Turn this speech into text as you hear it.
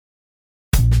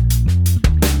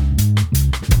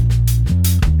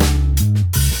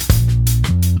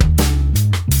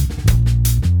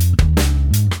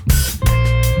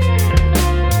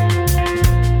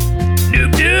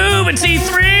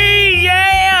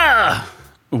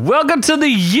Welcome to the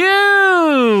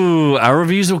U. Our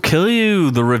reviews will kill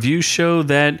you. The review show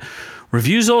that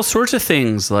reviews all sorts of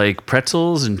things like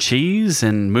pretzels and cheese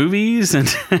and movies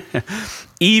and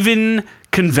even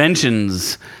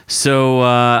conventions. So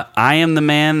I am the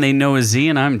man they know as Z,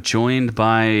 and I'm joined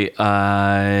by,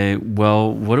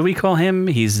 what do we call him?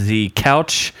 He's the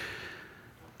couch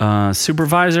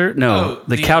supervisor? No,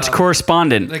 the couch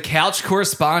correspondent. The couch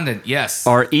correspondent, yes.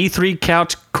 Our E3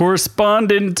 couch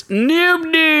correspondent,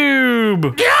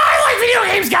 Noob. Yeah, I like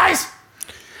video games, guys!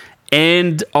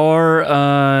 And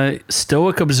our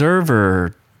stoic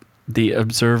observer, the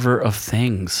observer of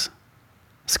things,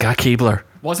 Scott Keebler.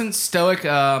 Wasn't Stoic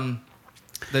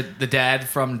the dad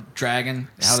from Dragon?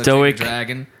 Stoic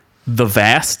Dragon. The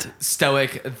Vast.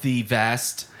 Stoic the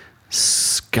Vast.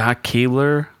 Scott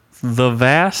Keebler the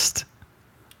Vast.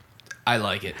 I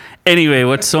like it. Anyway,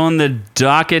 what's on the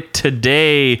docket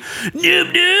today?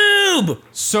 Noob.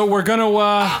 So we're gonna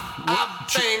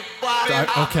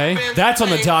okay, that's on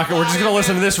the docket. We're just gonna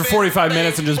listen to this for 45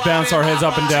 minutes and just bounce our heads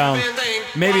up and down.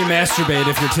 Maybe masturbate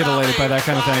if you're titillated by that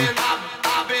kind of thing.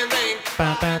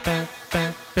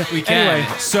 We can. Anyway,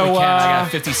 so we can. I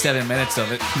got 57 minutes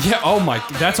of it. Yeah. Oh my,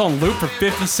 that's on loop for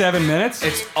 57 minutes.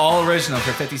 It's all original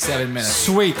for 57 minutes.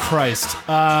 Sweet Christ.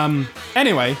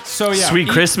 Anyway, so yeah. Sweet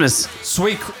Christmas.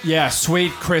 Sweet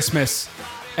Christmas.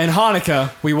 And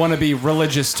Hanukkah, we want to be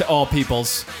religious to all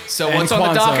peoples. So and what's on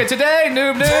the docket today,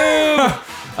 Noob?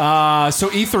 So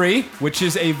E3, which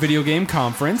is a video game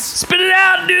conference. Spit it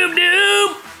out,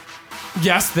 Noob.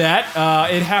 Yes, that.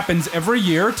 It happens every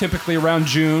year, typically around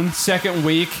June, second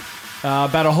week.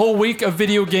 About a whole week of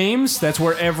video games. That's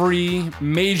where every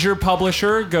major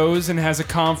publisher goes and has a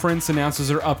conference, announces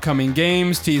their upcoming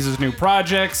games, teases new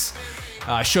projects,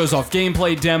 shows off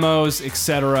gameplay demos,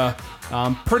 etc.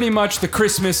 Pretty much the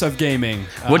Christmas of gaming.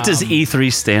 What does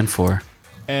E3 stand for?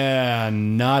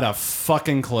 Not a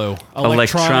fucking clue.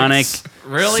 Electronic.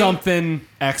 Really? Something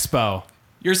Expo.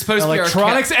 You're supposed to be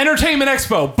Electronics Entertainment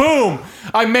Expo. Boom!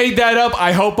 I made that up.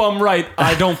 I hope I'm right.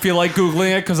 I don't feel like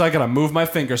Googling it because I gotta move my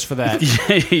fingers for that.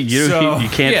 you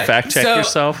can't fact check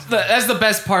yourself? That's the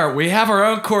best part. We have our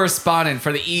own correspondent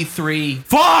for the E3.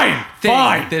 Fine! Thing.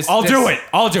 Fine! I'll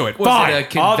do it. Was Fine. it a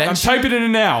convention? I'm typing it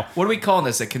in now. What are we calling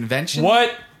this? A convention?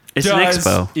 What It's does an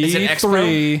expo. It's an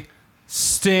E3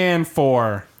 stand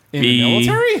for in the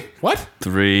military? What?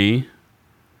 3.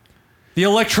 The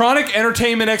Electronic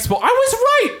Entertainment Expo. I was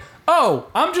right! Oh,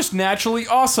 I'm just naturally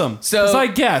awesome. Because I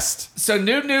guessed. So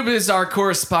Noob is our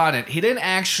correspondent. He didn't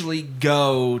actually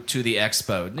go to the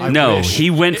expo. No, he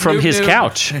went from his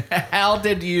couch. How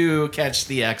did you catch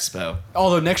the expo?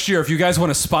 Although next year, if you guys want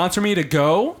to sponsor me to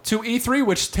go to E3,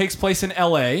 which takes place in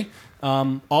LA,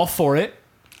 all for it.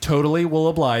 Totally will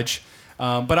oblige.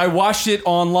 But I watched it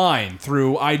online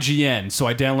through IGN. So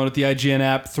I downloaded the IGN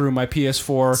app through my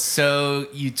PS4. So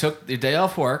you took your day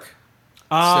off work.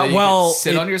 Could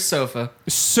sit on your sofa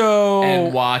So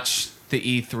and watch the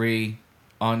E3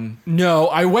 on. No,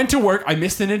 I went to work. I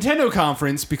missed the Nintendo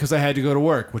conference because I had to go to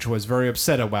work, which I was very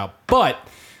upset about. But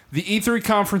the E3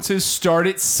 conferences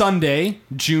started Sunday,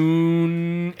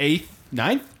 June 8th,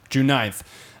 9th? June 9th.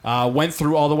 Went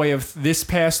through all the way of this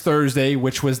past Thursday,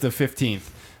 which was the 15th.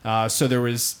 So there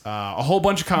was a whole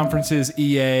bunch of conferences,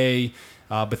 EA,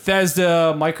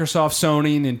 Bethesda, Microsoft,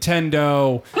 Sony,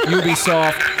 Nintendo,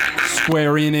 Ubisoft,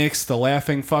 Square Enix, the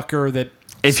laughing fucker that...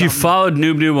 If you followed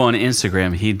Noob on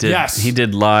Instagram, he did. Yes. He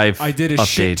did live. I did a updates.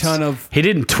 shit ton of... He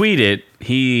didn't tweet it.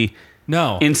 He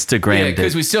Instagrammed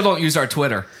because it. we still don't use our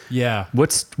Twitter. Yeah.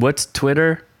 What's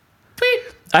Twitter? Tweet.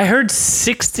 I heard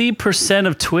 60%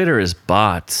 of Twitter is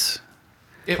bots.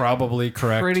 It Probably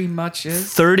correct. pretty much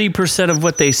is. 30% of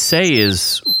what they say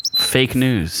is fake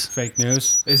news, Fake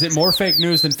news. Is it more fake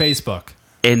news than Facebook?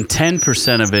 and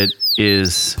 10% of it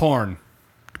is Porn.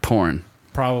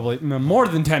 Probably more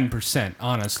than 10%,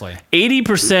 honestly.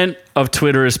 80% of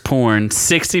Twitter is porn.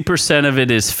 60% of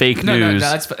it is fake No, news.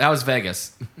 that was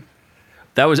Vegas.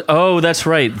 That's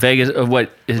right. Vegas.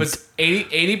 What It was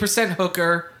 80%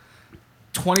 hooker,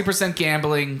 20%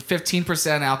 gambling,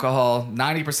 15% alcohol,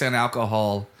 90%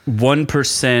 alcohol, 1%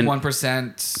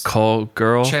 1% call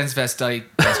girl? transvestite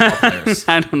basketball players.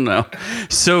 I don't know.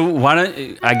 So why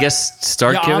don't I guess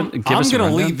start give I'm us a going to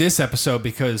rundown? lead this episode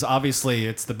because obviously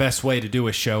it's the best way to do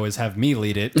a show is have me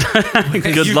lead it.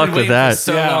 Good You've luck been with waiting that. for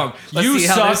so Yeah. long. Let's You see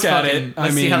how suck this at fucking- it.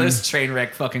 Let's see how mean, this train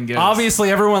wreck fucking goes.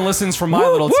 Obviously, everyone listens from my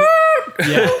little...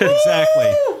 Yeah,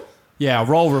 exactly. Yeah,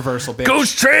 role reversal, bitch.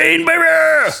 Ghost train, baby.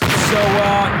 So,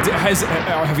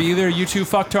 have either you two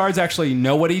fucktards actually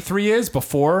know what E3 is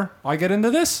before I get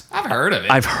into this? I've heard of it.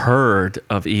 I've heard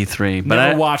of E3, but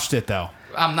Never watched it, though.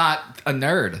 I'm not a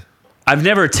nerd. I've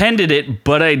never attended it,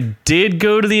 but I did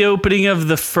go to the opening of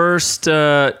the first,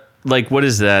 what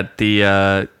is that?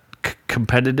 The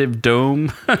competitive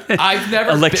dome? I've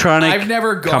never Electronic I've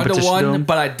never gone to competition one, dome.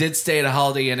 but I did stay at a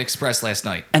Holiday Inn Express last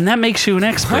night. And that makes you an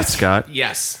expert, What? Scott.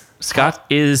 Yes. Scott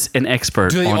is an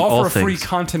expert Do they on all offer a free things.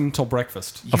 continental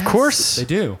breakfast? Of course. They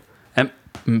do.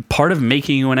 And part of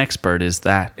making you an expert is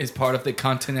that. Is part of the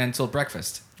continental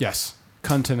breakfast. Yes.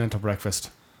 Continental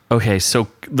breakfast. Okay, so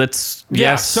let's.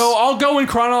 Yeah, Yes. so I'll go in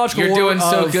chronological You're order doing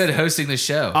so of- good hosting the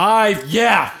show.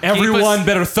 Everyone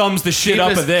better thumbs the shit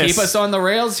up of this. Keep us on the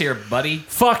rails here, buddy.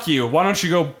 Fuck you. Why don't you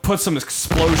go put some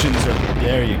explosions or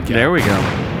there you go. There we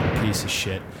go. Piece of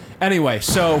shit. Anyway,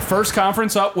 so first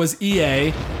conference up was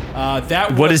EA.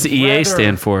 That What was does EA rather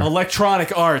stand for?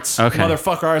 Electronic Arts. Okay.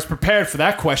 Motherfucker, I was prepared for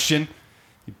that question.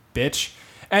 You bitch.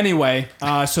 Anyway,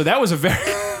 so that was a very...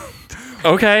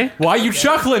 Okay. Why you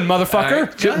chuckling,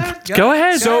 motherfucker? Go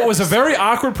ahead. So it was a very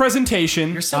awkward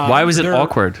presentation. You're so- Why was it they're-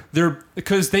 awkward?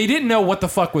 Because they didn't know what the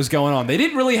fuck was going on. They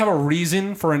didn't really have a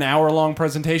reason for an hour-long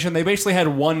presentation. They basically had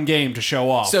one game to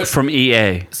show off. So, From EA.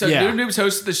 Yeah. Noob Noob's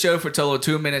hosted the show for a total of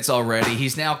 2 minutes already.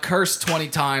 He's now cursed 20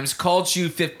 times, called you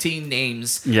 15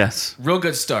 names. Yes. Real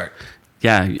good start.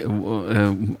 Yeah.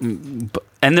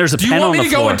 And there's a Do you pen want on me the to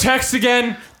floor. go and text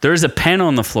again? There's a pen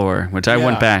on the floor, which I Yeah.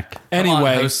 went back. Come on,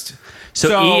 Anyway, host.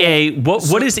 So EA,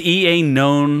 what is EA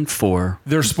known for?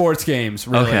 they're sports games,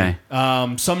 really. Okay.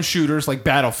 Some shooters like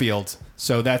Battlefield.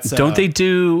 So that's Don't they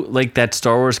do like that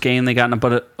Star Wars game they got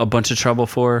in a bunch of trouble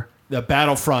for? the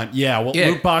Battlefront? Yeah, well, Yeah,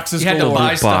 loot boxes you had to galore. buy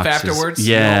Loot stuff boxes. afterwards?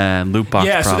 Yeah, loot box.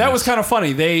 Yeah, so that problems. was kind of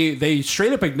funny. They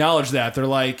straight up acknowledged that. They're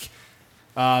like,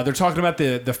 they're talking about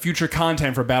the future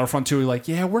content for Battlefront 2. Like,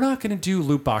 yeah, we're not going to do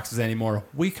loot boxes anymore.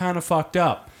 We kind of fucked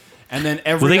up. And then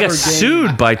every Well, they got other game,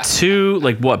 sued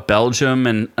by Belgium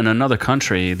and another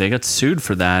country. They got sued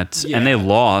for that, Yeah. and they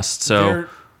lost. So Their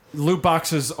loot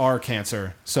boxes are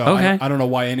cancer. So Okay. I don't know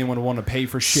why anyone would want to pay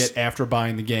for shit after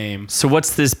buying the game. So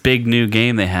what's this big new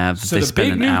game they have? That So they the spend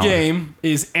big an new hour? game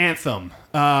is Anthem,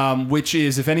 which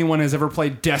is, if anyone has ever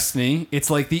played Destiny, it's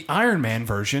like the Iron Man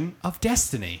version of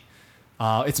Destiny.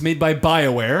 It's made by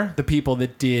BioWare, the people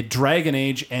that did Dragon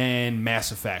Age and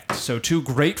Mass Effect. So two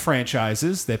great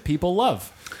franchises that people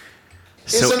love.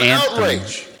 So It's an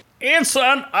outrage. It's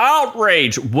an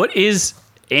outrage. What is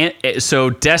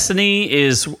so? Destiny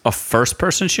is a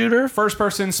first-person shooter.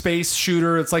 First-person space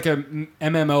shooter. It's like a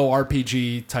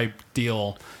MMORPG type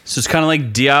deal. So it's kind of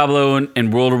like Diablo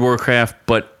and World of Warcraft,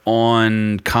 but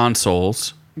on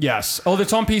consoles. Yes. Oh,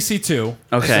 it's on PC too.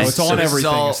 Okay. So it's on this everything, is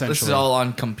all, essentially. This is all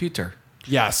on computer.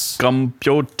 Yes.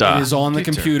 Computer. It is on the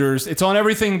Computer. computers. It's on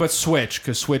everything but Switch,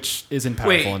 because Switch isn't powerful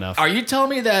Wait, enough. are you telling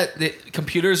me that the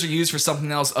computers are used for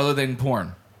something else other than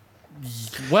porn?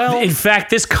 Well, In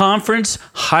fact, this conference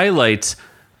highlights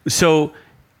so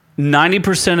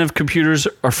 90% of computers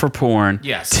are for porn.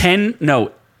 Yes.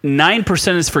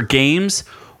 9% is for games.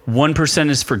 1%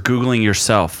 is for Googling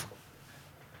yourself.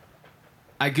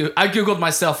 I Googled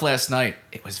myself last night.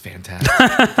 It was fantastic.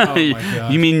 oh my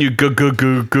God. You mean you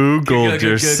Googled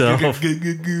yourself?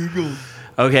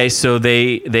 Okay, so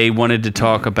they wanted to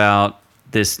talk about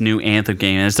this new Anthem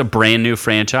game, and it's a brand new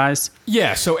franchise.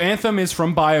 Yeah, so Anthem is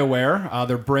from BioWare.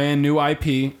 Their brand new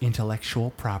IP,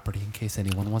 intellectual property, in case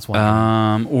anyone wants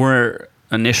one. Or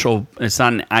initial. It's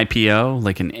not an IPO,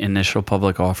 like an initial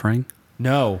public offering.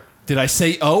 No. Did I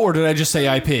say O or did I just say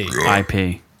IP?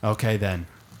 IP. Okay, then,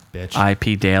 bitch.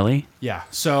 IP Daily. Yeah,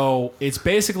 so it's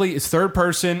third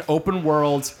person, open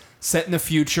world, set in the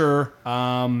future.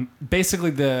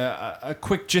 Basically, a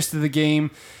quick gist of the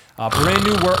game. Brand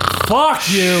new world. Fuck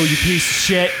you piece of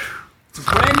shit. It's a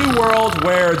brand new world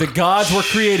where the gods were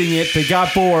creating it. They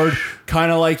got bored,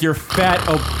 kind of like your fat,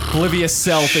 oblivious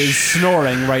self is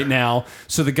snoring right now.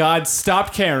 So the gods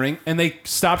stopped caring, and they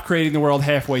stopped creating the world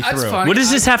halfway That's through. funny. What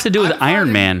does this have to do with I'm Iron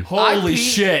finding- Man? Holy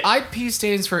shit. IP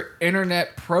stands for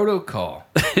Internet Protocol.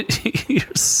 You're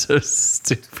so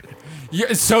stupid.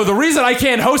 Yeah, so the reason I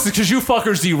can't host is because you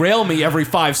fuckers derail me every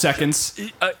 5 seconds.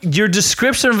 Your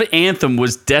description of Anthem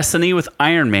was Destiny with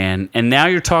Iron Man, and now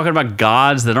you're talking about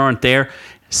gods that aren't there.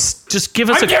 Just give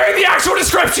us I'm giving the actual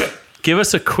description! give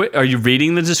us a quick. Are you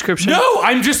reading the description? No,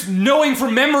 I'm just knowing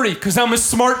from memory because I'm a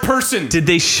smart person. Did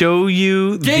they show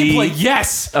you Gameplay, the?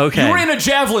 yes. Okay. You were in a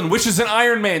Javelin, which is an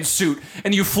Iron Man suit,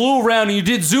 and you flew around and you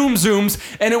did zooms,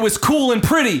 and it was cool and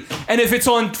pretty. And if it's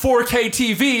on 4K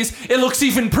TVs, it looks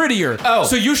even prettier. Oh.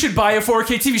 So you should buy a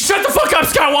 4K TV. Shut the fuck up,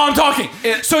 Scott, while I'm talking.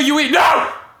 It- So you eat. No!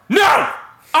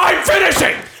 I'm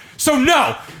finishing! So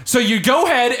no. So you go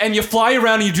ahead and you fly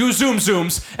around and you do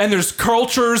zooms, and there's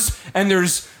cultures, and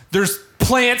there's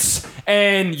plants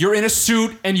and you're in a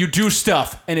suit and you do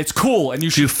stuff and it's cool and you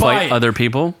Do you should buy fight it. other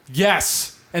people?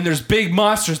 Yes. And there's big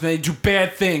monsters and they do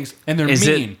bad things and they're Is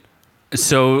mean.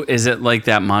 So is it like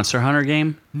that Monster Hunter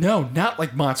game? No, not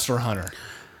like Monster Hunter.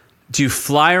 Do you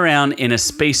fly around in a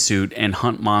spacesuit and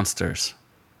hunt monsters?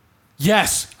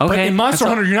 Yes. But Okay, in Monster that's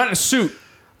all- Hunter, you're not in a suit.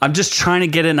 I'm just trying to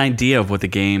get an idea of what the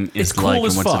game is It's cool like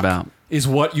as and what's fuck, about. is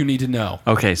what you need to know.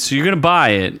 Okay, so you're gonna buy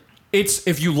it. It's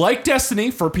if you like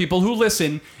Destiny, for people who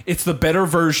listen, it's the better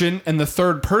version and the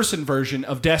third-person version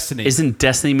of Destiny. Isn't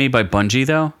Destiny made by Bungie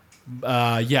though?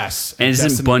 Yes. And isn't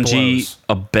Destiny Bungie blows.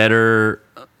 a better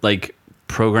like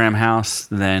program house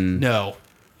than? No.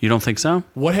 You don't think so?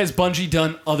 What has Bungie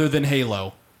done other than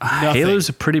Halo? Nothing. Halo's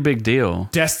a pretty big deal.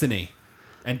 Destiny.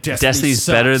 And Destiny Destiny's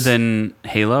sucks. better than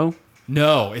Halo.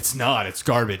 No, it's not. It's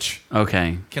garbage.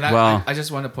 Okay. Can I? Well, I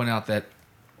just want to point out that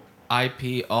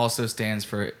IP also stands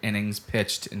for innings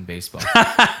pitched in baseball.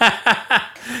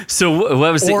 so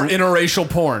what was Or the? interracial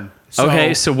porn. So,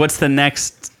 Okay, so what's the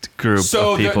next group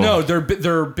So of people?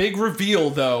 their big reveal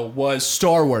though was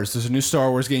Star Wars. There's a new Star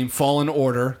Wars game, Fallen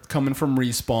Order, coming from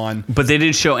Respawn. But they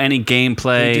didn't show any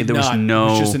gameplay. They did There was not. no It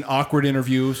was just an awkward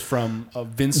interview from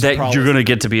Vince. that Zampella. you're gonna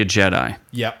get to be a Jedi.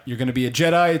 Yep, you're gonna be a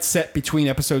Jedi. It's set between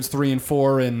episodes 3 and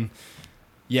 4, and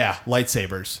yeah,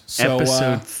 lightsabers. So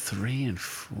Episode 3 and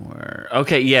 4.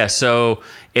 Okay, yeah. So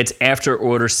it's after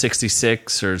Order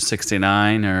 66 or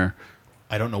 69 or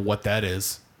I don't know what that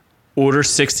is. Order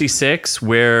 66,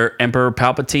 where Emperor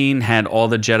Palpatine had all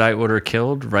the Jedi Order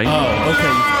killed, right? Oh,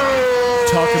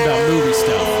 okay. Talking about movie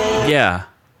stuff. Yeah.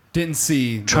 Didn't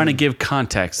see. Trying to give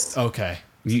context. Okay.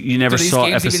 You never Do these saw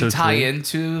games even episode tie 3?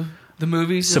 into the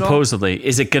movies? at all? Supposedly.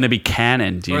 Is it going to be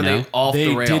canon? Do you Or are know? they off They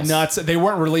the rails? did not. They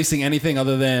weren't releasing anything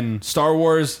other than Star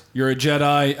Wars. You're a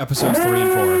Jedi. Episodes 3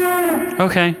 and 4.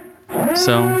 Okay.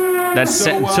 So that's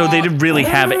so they didn't really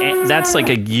have that's like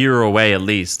a year away at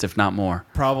least, if not more.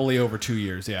 Probably over 2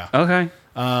 years. Yeah. Okay.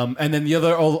 And then the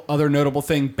other notable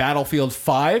thing, Battlefield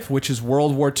 5, which is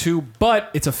World War II, but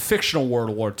it's a fictional World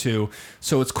War II,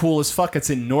 so it's cool as fuck. It's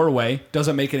in Norway.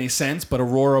 Doesn't make any sense, but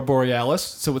Aurora Borealis,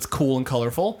 so it's cool and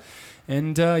colorful.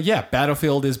 And yeah,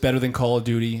 Battlefield is better than Call of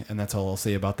Duty, and that's all I'll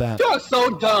say about that. You're so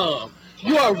dumb.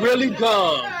 You are really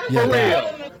dumb. Yeah, For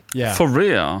that. real. Yeah, For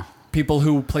real. people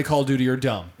who play Call of Duty are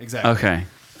dumb. Exactly. Okay.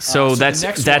 So so the that's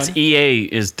next one- EA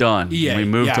is done. EA, We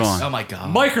moved yes. on. Oh my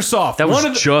god. Microsoft. That was one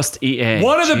of the, just EA.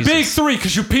 one of the big Jesus. three,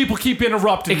 because you people keep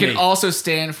interrupting It me. can also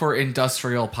stand for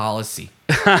industrial policy.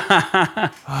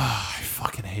 I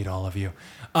fucking hate all of you.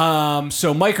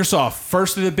 So Microsoft,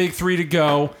 first of the big three to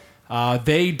go.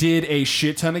 They did a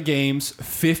shit ton of games,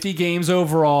 50 games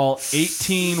overall,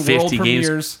 18 world 50 premieres.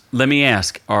 games. Let me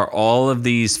ask, are all of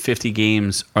these 50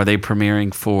 games, are they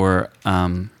premiering for,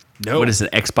 Nope. what is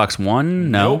it, Xbox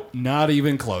One? No? Nope, not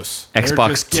even close. They're Xbox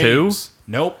just 2? games.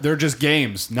 Nope, they're just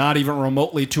games, not even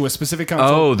remotely to a specific console.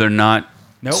 Oh, they're not.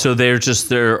 Nope. So they're just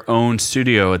their own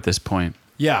studio at this point.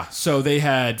 Yeah, so they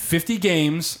had 50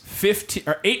 games,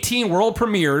 18 world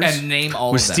premieres. And name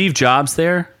all Was of them. Steve Jobs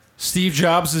there? Steve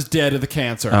Jobs is dead of the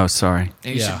cancer. Oh, sorry.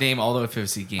 And you Yeah. should name all the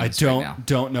 50 games I right now.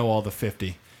 don't know all the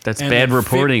 50. That's And bad then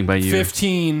reporting by you.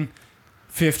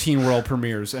 15 world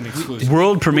premieres and exclusive.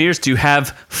 World premieres? Do you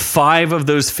have 5 of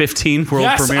those 15 world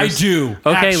Yes, premieres? I do.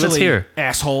 Okay, let's Actually, hear.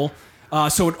 Asshole.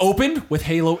 So it opened with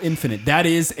Halo Infinite. That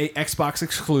is a Xbox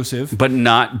exclusive. But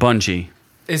not Bungie.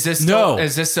 Is this still, No.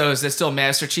 is this still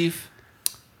Master Chief?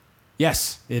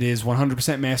 Yes, it is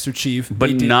 100% Master Chief.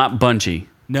 But They did- not Bungie.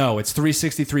 No, it's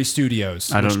 363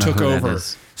 Studios, I don't which know took who that over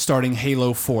is. starting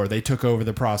Halo 4. They took over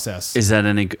the process. Is that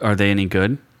are they any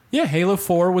good? Yeah, Halo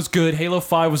 4 was good. Halo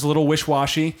 5 was a little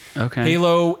wish-washy. Okay.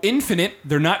 Halo Infinite,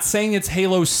 they're not saying it's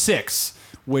Halo 6,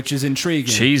 which is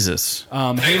intriguing. Jesus.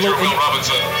 Halo Danger, Will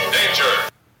Robinson. Danger.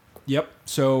 Yep.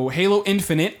 So Halo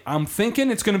Infinite, I'm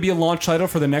thinking it's going to be a launch title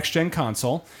for the next gen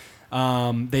console.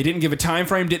 They didn't give a time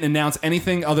frame, didn't announce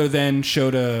anything other than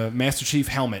showed a Master Chief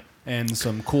helmet and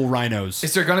some cool rhinos.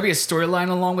 Is there going to be a storyline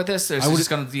along with this? Or is I it would- just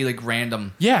going to be like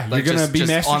random? Yeah, like you're gonna be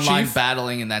just Master online Chief.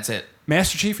 battling and that's it.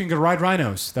 Master Chief, you can ride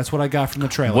rhinos. That's what I got from the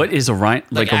trailer. What is a rhino?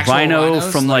 Like a actual rhino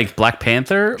rhinos? from like Black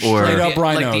Panther or Straight up Like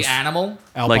rhinos. the animal?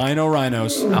 Albino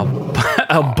rhinos.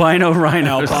 albino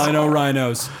rhinos? Albino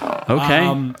rhinos.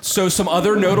 Okay. So some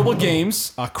other notable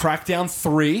games. Crackdown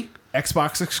 3,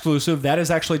 Xbox exclusive. That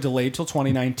is actually delayed till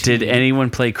 2019. Did anyone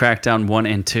play Crackdown 1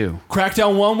 and 2?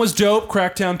 Crackdown 1 was dope.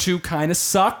 Crackdown 2 kind of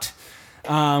sucked.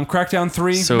 Crackdown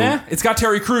 3, So- meh. It's got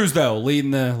Terry Crews though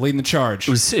leading the charge.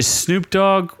 Is Snoop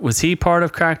Dogg, was he part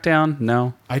of Crackdown?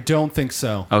 No. I don't think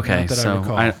so. Okay, Not that I so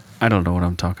recall. I don't know what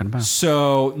I'm talking about.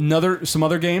 So some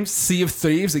other games. Sea of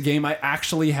Thieves, a game I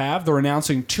actually have. They're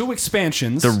announcing 2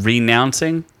 expansions. They're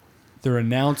renouncing. They're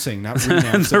announcing, not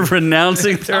renouncing. They're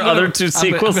renouncing their other 2 I'm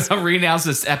sequels. going to renounce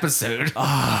this episode.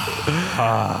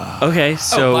 Okay,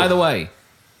 so By the way,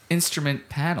 instrument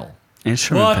panel.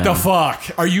 instrument What the panel.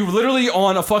 fuck? Are you literally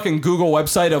on a fucking Google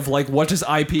website of like what does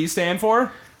IP stand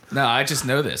for? No, I just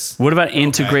know this. What about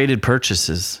integrated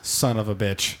purchases? Son of a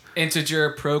bitch.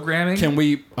 Integer programming. Can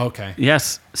we? Okay.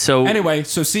 Yes. So Anyway,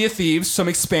 so Sea of Thieves, some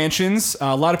expansions.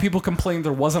 A lot of people complained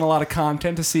there wasn't a lot of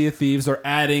content to Sea of Thieves. They're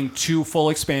adding 2 full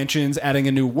expansions, adding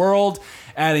a new world,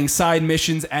 adding side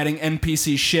missions, adding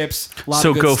NPC ships. A lot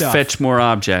so of good go stuff. fetch more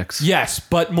objects. Yes,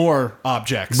 but more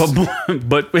objects.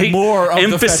 But wait, More of the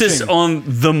emphasis fetching. on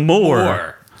the more.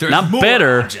 More. There's Not more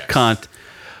better objects.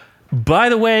 By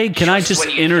the way, can I just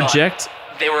when you interject?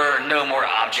 thought there were no more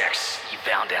objects, you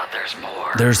found out there's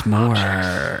more. There's more.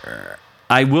 objects.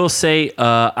 I will say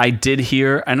I did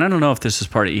hear, and I don't know if this is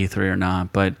part of E3 or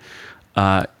not, but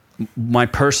my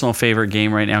personal favorite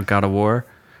game right now, God of War,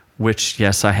 which,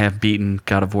 yes, I have beaten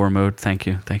God of War mode. Thank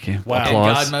you. Wow. In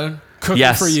Applause. God mode. Cooking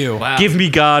Yes. for you. Wow. Give me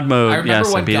God mode. I remember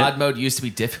yes, I when beat God it. mode used to be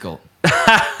difficult.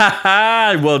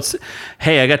 Well,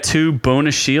 hey, I got 2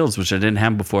 bonus shields, which I didn't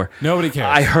have before. Nobody cares.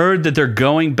 I heard that they're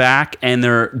going back and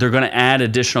they're going to add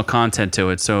additional content to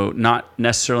it. So not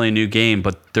necessarily a new game,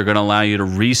 but they're going to allow you to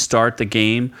restart the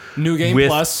game. New Game with-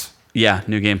 Plus. Yeah,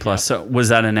 New Game Plus. So was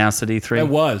that announced at E3? It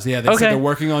was. Yeah, they said they're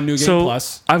working on New Game so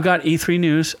Plus. I've got E3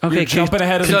 news. Okay, You're jumping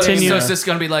ahead of the So, team. so is this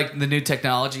going to be like the new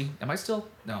technology? Am I still?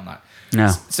 No, I'm not. No.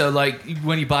 So like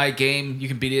when you buy a game, you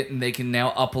can beat it, and they can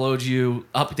now upload you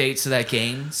updates to that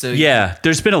game. So Yeah,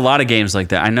 there's been a lot of games like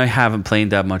that. I know I haven't played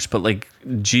that much, but like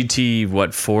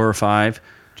GT, 4 or 5?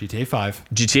 GTA 5.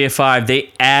 GTA 5,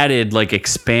 they added like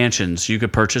expansions. You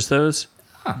could purchase those.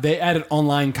 They added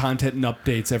online content and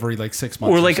updates every like 6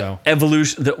 months Or or like so.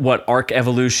 evolution, Arc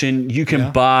Evolution. You can Yeah.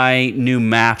 buy new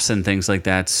maps and things like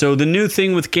that. So the new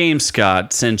thing with games,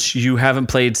 Scott, since you haven't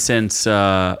played since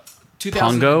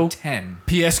 2010.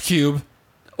 PS Cube.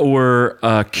 or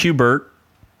Qbert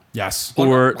Yes.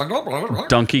 or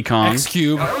Donkey Kong, X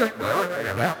Cube.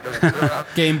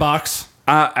 Game Box.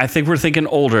 I think we're thinking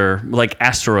older, like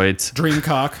Asteroids.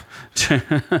 Dreamcock.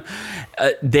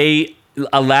 They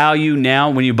allow you now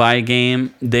when you buy a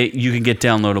game, you can get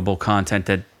downloadable content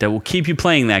that will keep you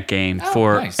playing that game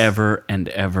Oh, nice. forever and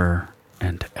ever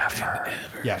and ever.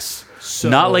 Yes. So,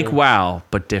 Not like WoW,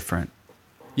 but different.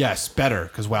 Yes, better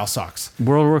because WoW sucks.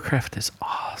 World of Warcraft is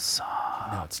awesome.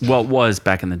 No, it's Well, it was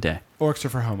back in the day. Orcs are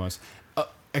for homos.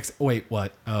 Wait,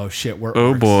 what? Oh shit, we're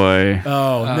Oh orcs. boy.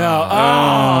 Oh no. Oh,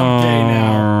 I'm gay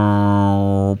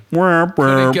now.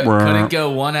 Couldn't go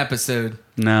one episode.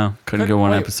 No, couldn't go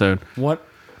one Wait. episode. What?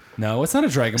 No, it's not a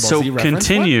Dragon Ball So Z reference.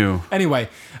 continue. What? Anyway,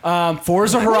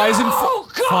 Forza Horizon. No,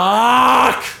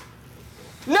 Fuck!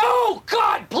 No,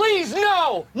 God, please,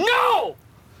 no! No!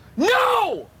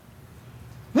 No!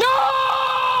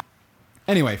 No!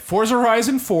 Anyway, Forza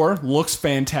Horizon 4 looks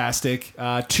fantastic.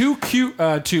 Two cute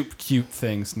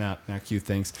things, not cute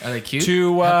things. Are they cute?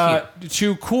 Two How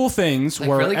two cool things Like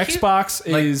where really cute? Xbox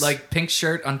Like, is like pink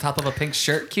shirt on top of a pink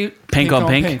shirt, cute. Pink on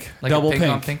pink. Like a double pink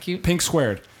pink, on pink cute? pink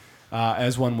squared,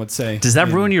 as one would say. Does that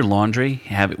ruin your laundry?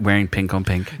 Have it wearing pink on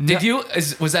pink? Did you?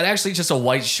 Was that actually just a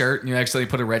white shirt and you actually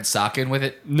put a red sock in with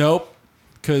it? Nope,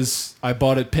 because I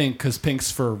bought it pink because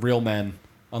pink's for real men,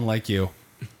 unlike you.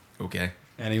 Okay.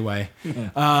 Anyway,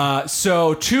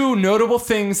 so 2 notable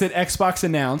things that Xbox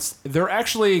announced. They're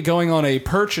actually going on a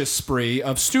purchase spree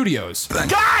of studios.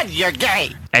 God, you're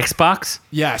gay! Xbox?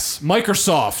 Yes,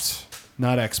 Microsoft,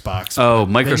 not Xbox. Oh,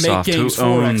 They make Microsoft, games who for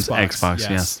owns Xbox,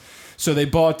 yes. So they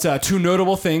bought 2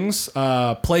 notable things.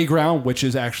 Playground, which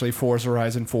is actually Forza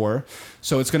Horizon 4.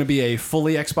 So it's going to be a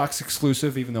fully Xbox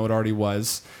exclusive, even though it already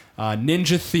was.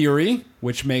 Ninja Theory,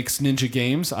 which makes ninja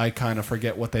games. I kind of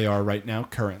forget what they are right now,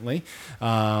 currently.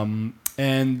 And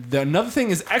another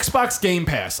thing is Xbox Game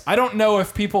Pass. I don't know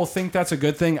if people think that's a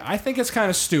good thing. I think it's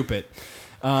kind of stupid.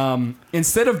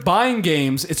 Instead of buying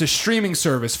games, it's a streaming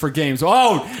service for games.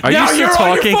 Oh, Are now you still you're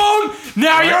talking? on your phone.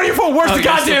 Now you're on your phone. Where's Oh, the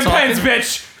you're still goddamn talking? pens,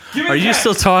 bitch? Give me Are the you pens.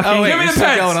 still talking? Oh, wait. Give me the You're still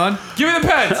pens. going on? Give me the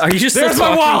pens. Are you still There's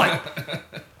my talking? wallet.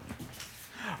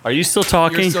 Are you still You're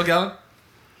talking? still going?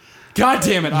 God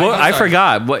damn it. What? I sorry.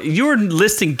 forgot. What you were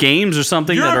listing games or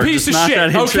something You're that a are piece just of not shit. that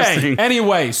Okay. interesting.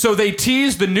 Anyway, so they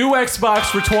teased the new Xbox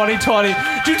for 2020.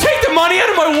 Did you take the money out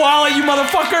of my wallet, you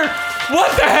motherfucker?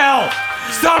 What the hell?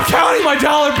 Stop counting my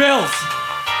dollar bills.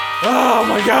 Oh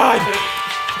my God.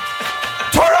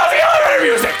 Turn off the elevator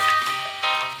music.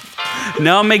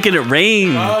 Now I'm making it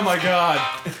rain. Oh my God.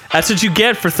 That's what you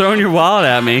get for throwing your wallet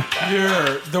at me.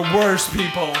 You're the worst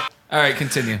people. All right,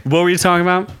 continue. What were you talking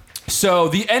about? So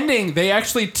the ending, they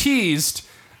actually teased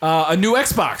a new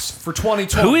Xbox for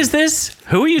 2020. Who is this?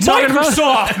 Who are you talking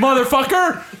Microsoft, about?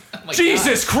 motherfucker!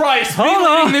 Jesus Christ! Me Hold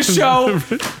on. leading this show.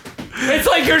 It's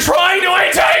like you're trying to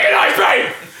antagonize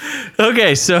me.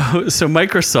 Okay, so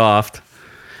Microsoft,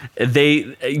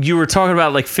 you were talking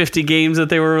about like 50 games that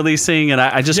they were releasing, and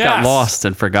I just got Yes. lost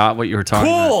and forgot what you were talking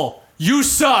about. Cool. You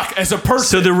suck as a person.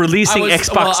 So they're releasing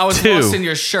Xbox I was 2. lost in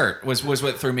your shirt. Was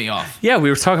what threw me off. Yeah, we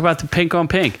were talking about the pink on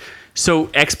pink. So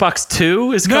Xbox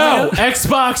 2 is coming no, out?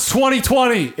 Xbox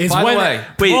 2020 is By the when. way-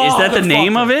 Wait, is that the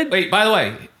name of it? Wait, by the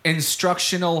way,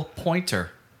 instructional pointer.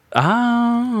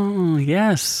 Oh,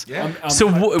 yes. Yeah. So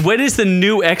what is the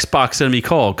new Xbox going to be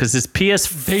called? Because it's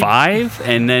PS5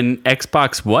 and then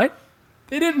Xbox what?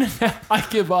 They didn't. I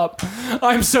give up.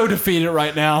 I'm so defeated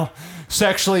right now.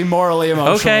 Sexually, morally,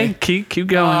 emotionally. Okay, keep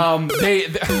going.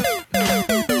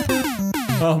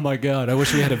 Oh my god! I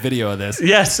wish we had a video of this.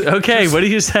 Yes, okay, what are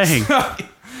you saying?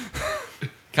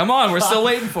 Come on, we're still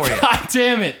waiting for you. God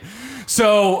damn it!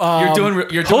 So You're doing Hold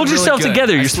really yourself good.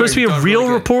 together. I You're swear supposed to be a doing real really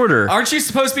good. reporter. Aren't you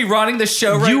supposed to be running the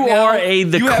show right You now? are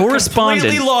the you correspondent. have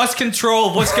completely lost control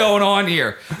of what's going on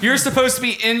here. You're supposed to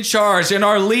be in charge and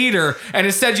our leader, and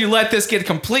instead you let this get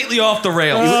completely off the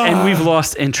rails. And we've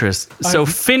lost interest. So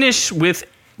finish with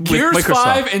Gears Microsoft.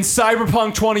 5 and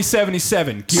Cyberpunk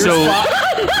 2077. Gears So- 5.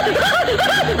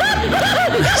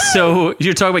 So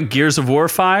you're talking about Gears of War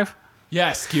 5?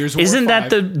 Yes, Gears of War Isn't 5.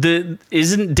 that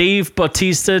isn't Dave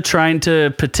Bautista trying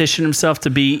to petition himself to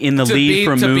be in the lead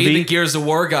for a to movie? be the Gears of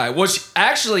War guy, which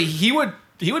actually he would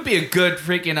be a good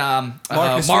freaking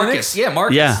Marcus Marcus. Phoenix? Yeah,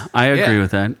 Marcus. Yeah, I agree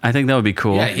with that. I think that would be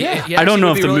cool. Yeah, he I don't know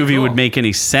if actually the would be movie really would cool. make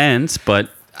any sense, but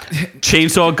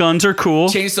chainsaw guns are cool.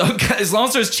 As long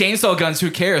as there's chainsaw guns,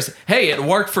 who cares? Hey, it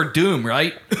worked for Doom,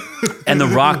 right? And The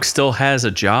Rock still has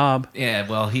a job. Yeah,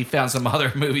 well, he found some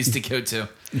other movies to go to.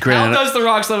 Granted- How does The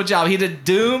Rock still have a job? He did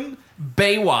Doom,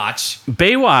 Baywatch.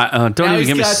 Baywatch. Don't Now even he's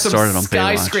get me got some started on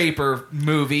Baywatch. skyscraper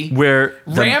movie. Where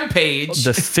Rampage.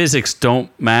 the physics don't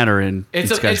matter in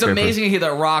It's Skyscraper. amazing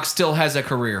that Rock still has a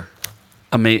career.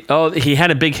 He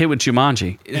had a big hit with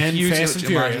Jumanji. And Huge Fast and Jumanji.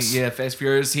 Furious. Yeah, Fast and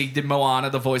Furious. He did Moana,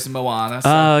 the voice of Moana. So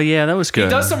Oh, yeah, that was good. he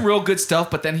does some real good stuff,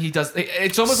 but then he does.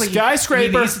 It's almost like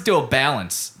Skyscraper. he needs to do a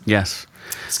balance. Yes.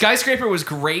 Skyscraper was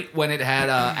great when it had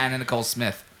Anna Nicole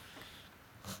Smith.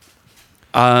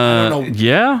 know.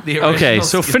 Yeah. The Okay. original-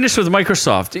 So finish with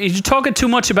Microsoft. You're talking too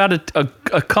much about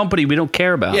a company we don't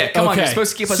care about. Yeah, come on. Okay. You're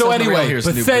supposed to keep us So on the rail anyway, here.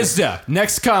 Snoop Dogg. Bethesda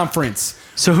next conference.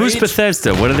 So who's Rage-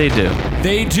 Bethesda? What do they do?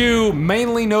 They do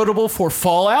mainly notable for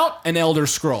Fallout and Elder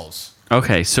Scrolls.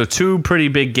 Okay, so two pretty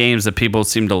big games that people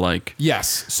seem to like.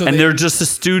 Yes. So And they, they're just a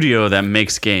studio that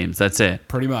makes games. That's it.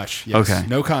 pretty much. Yes. Okay.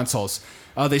 No consoles.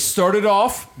 They started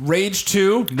off Rage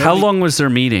 2. How long was their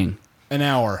meeting? An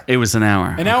hour. It was an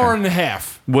hour. An hour and a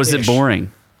half. Was it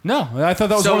boring? No, I thought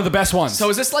that was one of the best ones. So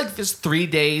is this like just 3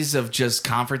 days of just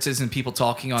conferences and people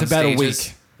talking on it's about stages? a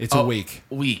week. It's a week.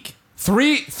 Week.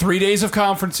 Three days of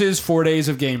conferences, 4 days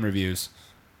of game reviews.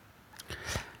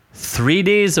 3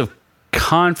 days of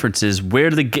conferences.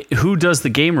 Who does the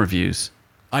game reviews?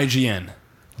 IGN.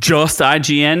 Just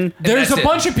IGN? There's that's a it.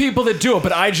 bunch of people that do it,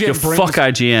 but IGN Yo, brings. fuck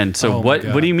IGN. So Oh my what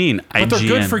God. do you mean? But IGN. they're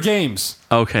good for games.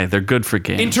 Okay, they're good for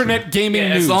games. Internet gaming Yeah,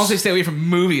 news. as long as they stay away from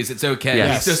movies, it's okay.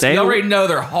 Yeah, It's just, stay we away- already know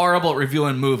they're horrible at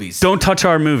reviewing movies. Don't touch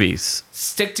our movies.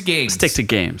 Stick to games. Stick to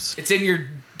games. It's in your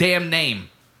damn name.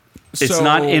 It's So-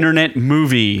 not internet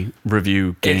movie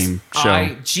review game it's show.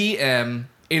 IGM,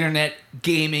 Internet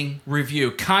Gaming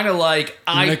Review. Kind of like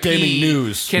Internet IP Gaming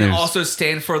News. can News. also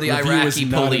stand for the Review is Iraqi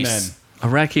not an police. N.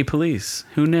 Iraqi police.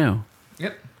 Who knew?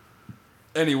 Yep.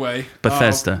 Anyway,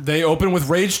 Bethesda. They open with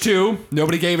Rage 2.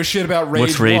 Nobody gave a shit about Rage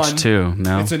What's Rage 1. 2?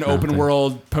 No. It's an No, open okay.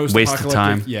 world post-apocalyptic. Waste of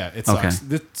time? Yeah, it Okay. sucks.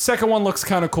 The second one looks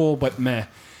kind of cool, but meh.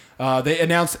 They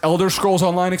announced Elder Scrolls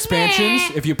Online expansions.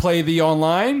 If you play the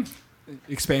online,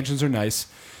 expansions are nice.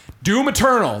 Doom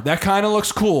Eternal. That kind of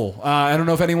looks cool. I don't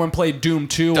know if anyone played Doom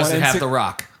 2. Does on it have N6 The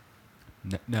Rock?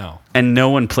 No. And no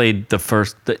one played the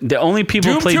first. The only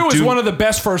people Doom played 2 is Doom one of the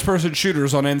best first-person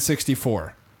shooters on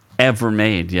N64. ever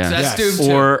made. Yeah. That's Yes. Doom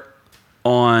 2. Or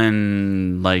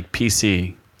on like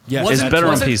PC. Yes, It's that's better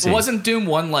on right. PC. Wasn't Doom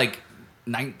 1 like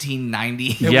 1990?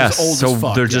 It was Yes, old so as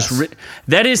fuck, they're just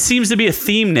yes. seems to be a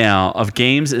theme now of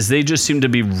games is they just seem to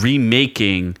be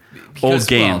remaking old Because,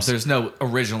 well, games. there's no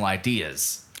original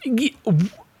ideas.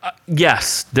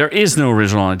 Yes, there is no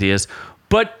original ideas,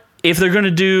 but if they're going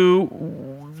to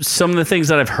do some of the things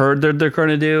that I've heard that they're going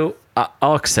to do,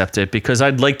 I'll accept it because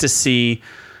I'd like to see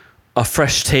a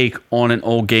fresh take on an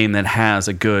old game that has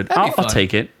a good. That'd be I'll fun.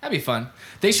 take it. That'd be fun.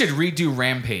 They should redo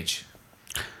Rampage.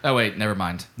 Oh wait, never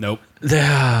mind. Nope.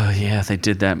 Yeah, they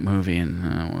did that movie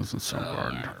and it wasn't so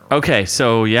hard. Okay,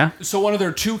 so yeah. So one of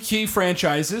their two key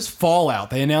franchises, Fallout.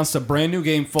 They announced a brand new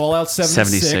game, Fallout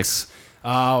 76.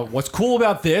 What's cool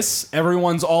about this,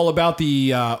 everyone's all about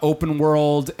the open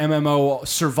world MMO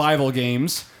survival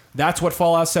games. That's what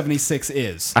Fallout 76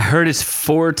 is. I heard it's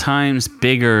 4 times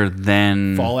bigger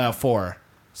than Fallout 4.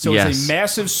 So Yes. it's a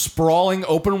massive, sprawling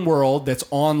open world that's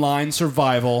online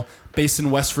survival based in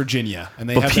West Virginia. And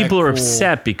they But have people that are cool-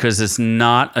 upset because it's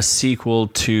not a sequel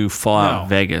to Fallout No.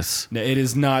 Vegas. No, it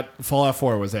is not. Fallout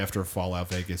 4 was after Fallout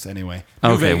Vegas anyway. New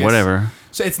Okay, Vegas. whatever.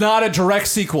 So it's not a direct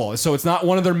sequel. So it's not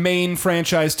one of their main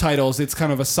franchise titles. It's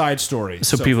kind of a side story.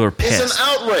 So people are pissed. It's an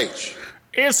outrage.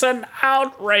 It's an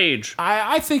outrage.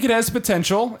 I think it has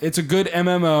potential. It's a good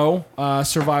MMO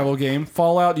survival game.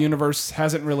 Fallout universe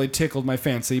hasn't really tickled my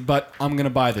fancy, but I'm going to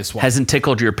buy this one. Hasn't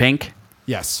tickled your pink?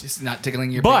 Yes. It's not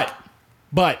tickling your. But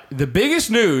the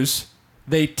biggest news,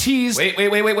 they teased... Wait.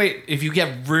 If you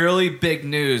get really big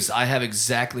news, I have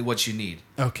exactly what you need.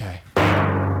 Okay.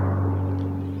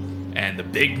 And the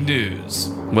big news.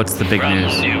 What's the big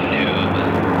news?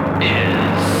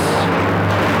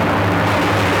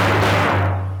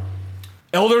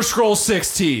 Elder Scrolls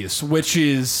 6 tease, which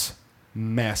is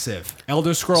massive.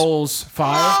 Elder Scrolls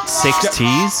 5. 6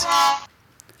 T's?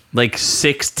 Like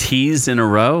 6 T's in a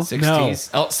row? 6 No. T's.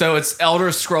 So it's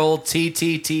Elder Scroll T.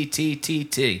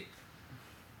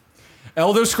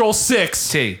 Elder Scrolls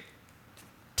 6 T.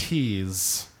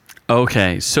 tease.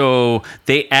 Okay, so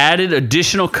they added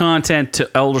additional content to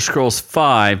Elder Scrolls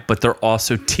 5, but they're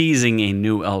also teasing a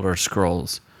new Elder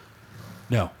Scrolls.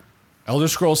 No. Elder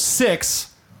Scrolls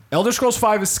 6. Elder Scrolls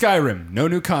 5 is Skyrim. No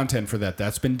new content for that.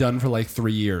 That's been done for like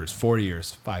 3 years, 4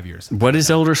 years, 5 years. What is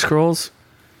Elder Scrolls?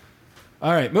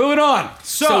 All right, moving on.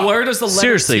 So where does the letter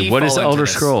Seriously, T what fall is into Elder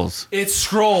this? Scrolls? It's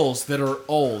scrolls that are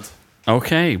old.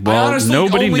 Okay, I well, honestly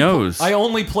nobody only- knows. I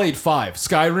only played 5.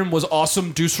 Skyrim was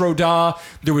awesome. Deuce Roda.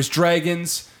 There was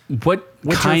dragons. What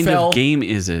kind Winterfell. of game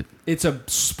is it? It's a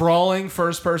sprawling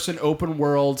first-person open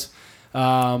world.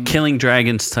 Killing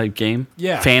dragons type game?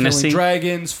 Yeah, Fantasy? killing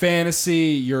dragons,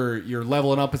 fantasy. You're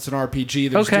leveling up. It's an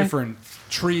RPG. There's Okay. different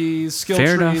trees, skill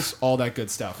Fair trees, enough. all that good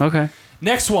stuff. Okay.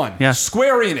 Next one. Yeah.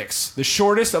 Square Enix, the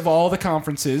shortest of all the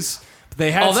conferences.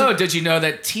 They had Although, some- did you know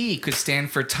that T could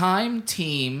stand for time,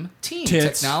 team, Tits.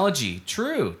 technology,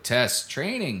 true, test,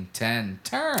 training, 10,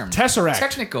 term, Tesseract.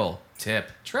 technical,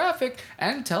 tip, traffic,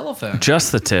 and telephone.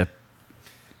 Just the tip.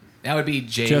 That would be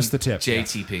Just the tip,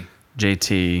 JTP,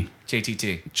 JT.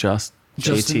 JTT, Just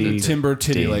just in the JT. Timber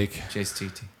Titty D. Lake.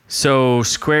 JTT. So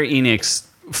Square Enix,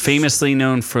 famously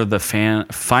known for the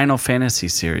Final Fantasy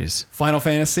series. Final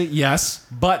Fantasy, yes,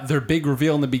 but their big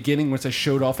reveal in the beginning was they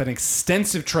showed off an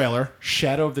extensive trailer,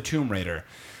 Shadow of the Tomb Raider.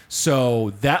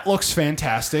 So that looks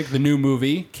fantastic. The new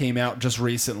movie came out just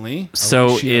recently.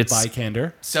 So Alicia it's-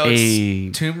 Vikander. So A-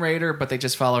 it's Tomb Raider, but they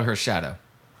just follow her shadow.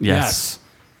 Yes.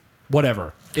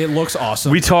 Whatever. It looks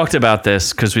awesome. We talked about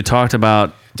this because we talked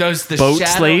about, Does the Boat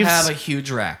shadow slaves? have a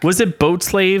huge rack? was it boat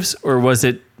slaves or was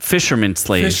it fisherman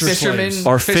slaves? Fishermen. Fishermen,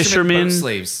 Or boat fishermen,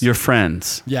 slaves. your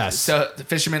friends. yes. So the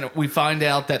fishermen, we find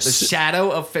out that the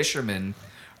shadow of fishermen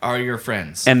are your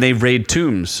friends And they raid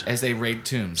tombs. as they raid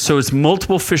tombs. So it's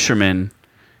multiple fishermen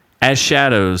as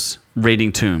shadows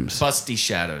raiding tombs. Busty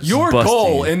shadows. Your busty.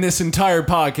 goal in this entire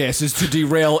podcast is to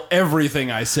derail everything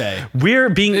I say. We're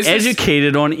being This is-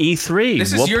 educated on E3.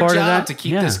 This is What your part of job that? to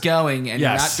keep Yeah. this going, and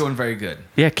Yes. you're not doing very good.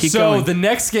 Yeah, keep So going. the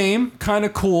next game, kind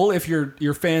of cool if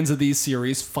you're fans of these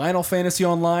series, Final Fantasy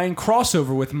Online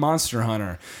crossover with Monster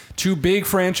Hunter. Two big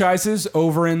franchises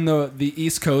over in the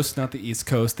East Coast, not the East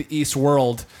Coast, the East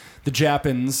World, the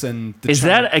Japans and the Is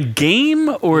China- that a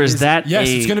game or is that Yes,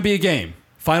 a... it's going to be a game.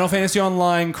 Final Fantasy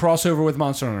Online crossover with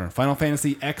Monster Hunter. Final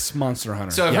Fantasy X Monster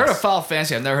Hunter. So I've Yes. heard of Final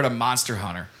Fantasy. I've never heard of Monster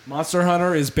Hunter. Monster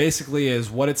Hunter is basically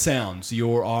is what it sounds.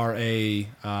 You are a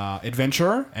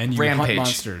adventurer and you hunt Rampage.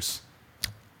 monsters.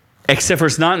 Except for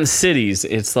it's not in cities.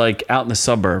 It's like out in the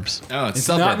suburbs. Oh, It's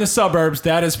suburb. not in the suburbs.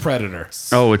 That is Predator.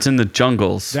 Oh, it's in the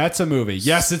jungles. That's a movie.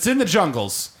 Yes, it's in the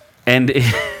jungles. And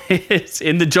it's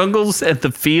in the jungles and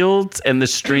the fields and the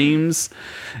streams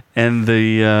and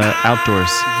the outdoors.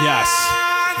 Yes.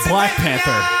 Black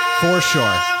Panther, for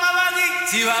sure.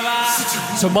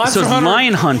 So Monster So it's Hunter,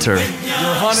 Lion Hunter.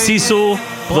 you're hunting. Cecil the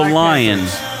Black lion.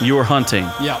 Panthers. You were hunting.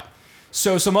 Yep.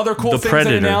 So some other cool The things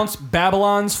Predator. they announced.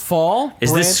 Babylon's Fall.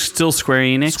 Is this still Square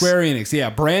Enix? Square Enix? Yeah,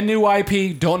 brand new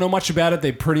IP. Don't know much about it.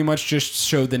 They pretty much just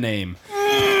showed the name. Yep.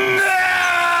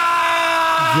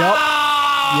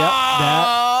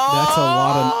 That's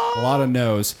a lot of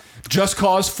no's. Just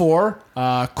Cause 4,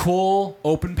 cool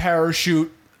open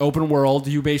parachute open world.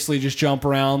 You basically just jump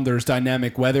around. There's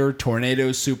dynamic weather,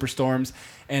 tornadoes, superstorms.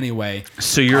 Anyway,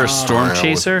 So you're a storm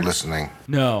chaser? Listening.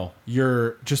 no,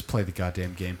 you're just play the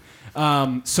goddamn game.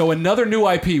 So another new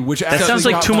IP, which That sounds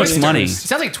like too much money. It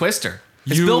sounds like Twister.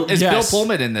 Is You- Bill yes.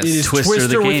 Pullman in this? It is Twister Twister,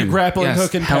 the with game. a grappling Yes.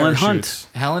 hook and Helen parachutes.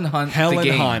 Helen Hunt. the Helen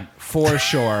game. Hunt, for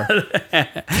sure.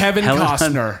 Kevin Helen Hunt.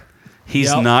 Costner.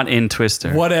 He's Yep. not in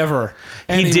Twister. Whatever.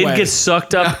 He did Anyway, get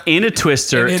sucked up in a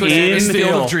Twister In in, Twister. In Steel.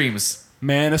 Field of Dreams.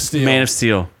 Man of Steel. Man of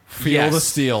Steel. Field Yes. of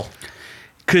Steel.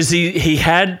 Because he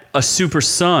had a super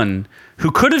son who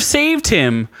could have saved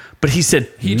him, but he said,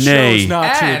 He nay. chose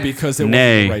not to And- because it wasn't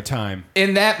Nay. the right time.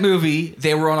 In that movie,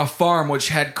 they were on a farm which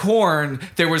had corn.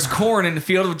 There was corn in the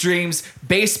Field of Dreams.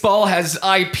 Baseball has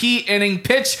IP inning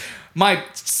pitch. My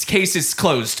case is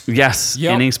closed. Yes,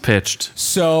 Yep. innings pitched.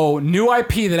 So, new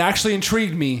IP that actually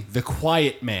intrigued me, The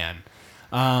Quiet Man.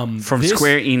 From This-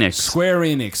 Square Enix. Square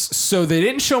Enix. So they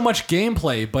didn't show much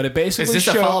gameplay, but it basically Is this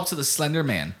a showed. follow up to the Slender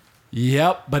Man?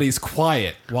 Yep, but he's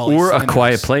quiet while he's Or A slenders.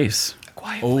 Quiet Place.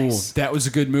 Quiet Oh, Place. that was a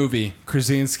good movie.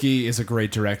 Krasinski is a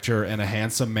great director and a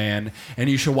handsome man, and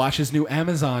you should watch his new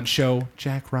Amazon show,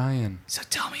 Jack Ryan. So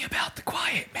tell me about the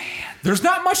Quiet Man. There's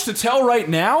not much to tell right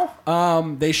now.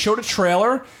 They showed a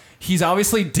trailer. He's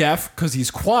obviously deaf because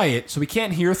he's quiet, so he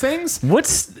can't hear things.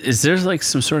 Is there like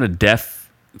some sort of deaf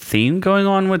theme going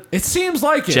on with It seems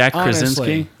like it. Jack honestly.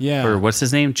 Krasinski? Yeah. Or what's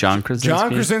his name? John Krasinski?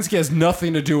 John Krasinski has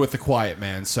nothing to do with The Quiet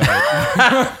Man, so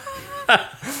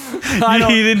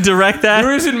He didn't direct that?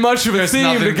 there isn't much of a theme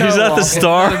nothing- to go He's not the off.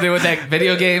 star? Nothing to do with that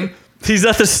video game. He's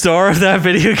not the star of that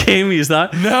video game. He's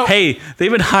not. No. Hey,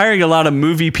 they've been hiring a lot of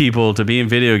movie people to be in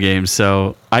video games,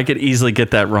 so I could easily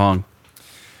get that wrong.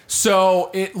 So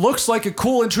it looks like a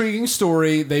cool, intriguing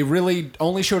story. They really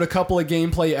only showed a couple of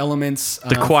gameplay elements.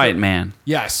 The Quiet Man.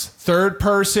 Yes, third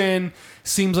person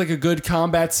seems like a good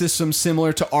combat system,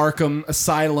 similar to Arkham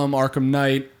Asylum, Arkham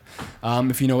Knight.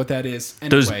 If you know what that is.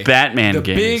 Those Anyway, Batman the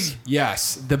games.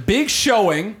 The big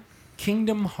showing,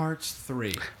 Kingdom Hearts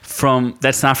 3.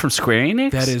 That's not from Square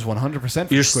Enix? That is 100%.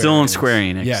 You're still in Square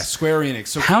Enix. Yeah, Square Enix.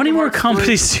 So How many Kingdom more Hearts 3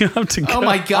 companies do you have to go? Oh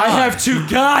my god. I have to.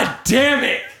 God damn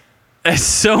it! There's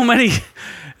so many.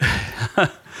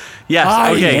 Yes,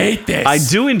 I okay. hate this. I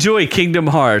do enjoy Kingdom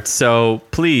Hearts, so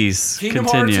please Kingdom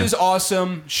continue. Hearts is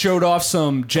awesome. Showed off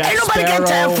some Jack Sparrow,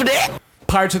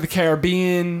 Pirates of the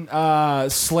Caribbean,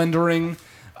 Slendering.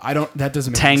 That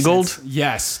doesn't make any Tangled? sense.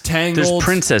 Yes, Tangled. There's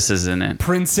princesses in it.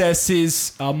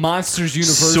 Princesses, Monsters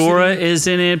University. Sora is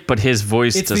in it, but his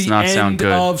voice It's does the not end sound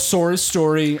good. of Sora's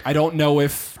story. I don't know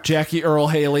if Jackie Earl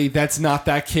Haley. That's not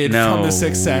that kid from The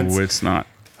Sixth Sense. it's not.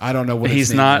 I don't know what He's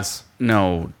his name not. is.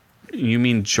 No, you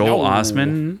mean Joel No.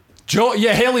 Osment?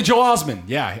 Haley Joel Osment.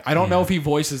 Yeah, I don't know if he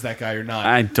voices that guy or not.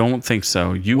 I don't think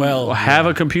so. You Well, have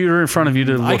a computer in front of you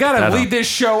to look I gotta that lead up. this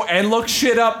show and look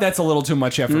shit up. That's a little too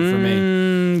much effort for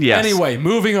me. Yes. Anyway,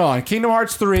 moving on. Kingdom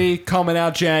Hearts 3 coming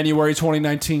out January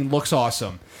 2019. Looks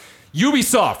awesome.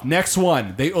 Ubisoft, next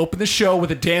one. They opened the show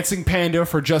with a dancing panda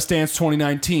for Just Dance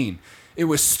 2019. It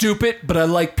was stupid, but I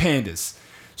like pandas.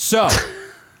 So,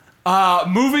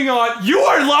 moving on. You're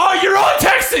on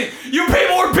texting. You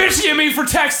people were bitching at me for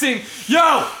texting.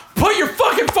 Yo, put your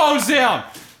fucking phones down.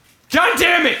 God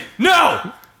damn it.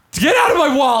 No. Get out of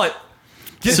my wallet.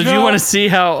 So do you want to see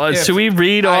how? Should we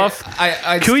read off?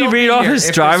 Can we read off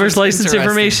his driver's license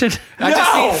information?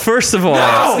 No. First of all,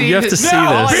 No. you have to see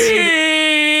No.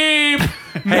 this. Beep.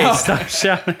 Hey, stop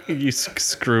shouting, you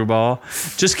screwball.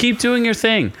 Just keep doing your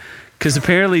thing. Because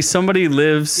apparently somebody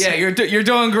lives... Yeah, you're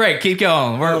doing great. Keep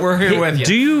going. We're here with you.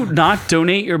 Do you not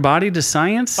donate your body to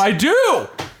science? I do.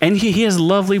 And he has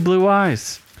lovely blue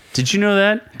eyes. Did you know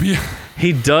that?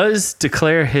 He does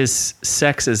declare his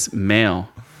sex as male.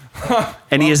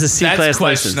 And he has a C-class That's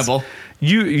license. questionable.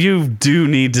 You do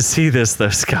need to see this, though,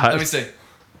 Scott. Let me see.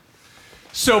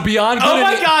 So beyond good Oh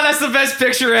my and- god, that's the best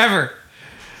picture ever.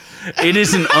 It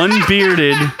is an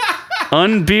unbearded...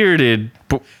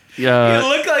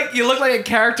 You look like a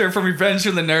character from Revenge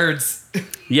of the Nerds.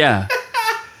 Yeah.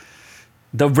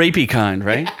 The rapey kind,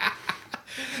 right?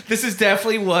 This is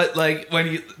definitely what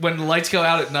when the lights go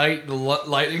out at night, the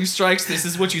lightning strikes. This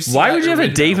is what you see. Why out would you your have a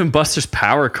window. Dave and Buster's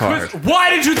power card? Why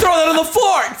did you throw that on the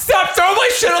floor? Stop throwing my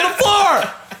shit on the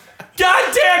floor!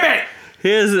 God damn it!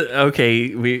 Here's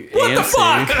okay. What the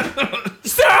fuck?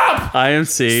 Stop!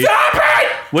 IMC. Stop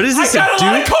it! What is this? I got a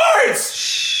lot of dude? cards!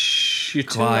 Shh, you're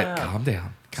too Quiet. loud. Calm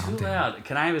down. Calm Too down. loud.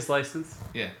 Can I have his license?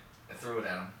 Yeah. I threw it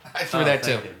at him. I threw that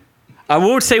too. Thank you. I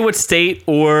won't say what state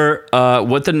or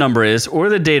what the number is or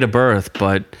the date of birth,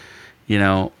 but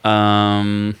yeah,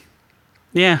 I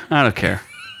don't care.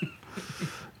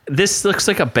 This looks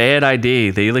like a bad ID.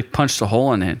 They punched a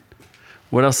hole in it.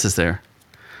 What else is there?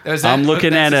 I'm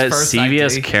looking at a his first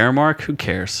CVS ID. Caremark. Who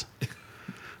cares?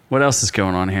 What else is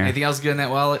going on here? Anything else good in that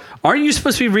wallet? Aren't you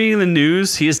supposed to be reading the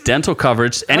news? He has dental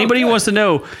coverage. Anybody who good. wants to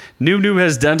know, Noob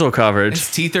has dental coverage.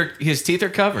 His teeth are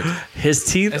covered. His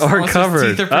teeth As long are as his covered.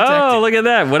 teeth are protected. Oh, look at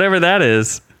that. Whatever that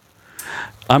is.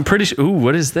 I'm pretty sure. Ooh,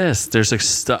 what is this? There's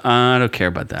I don't care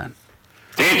about that.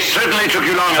 It certainly took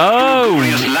you long. Oh.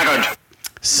 Glorious laggard.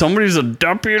 Somebody's a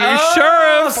deputy Oh,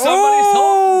 sheriff.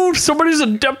 somebody's Somebody's a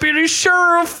deputy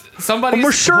sheriff. Somebody's I'm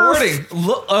a sheriff.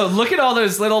 reporting. Look at all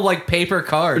those little like paper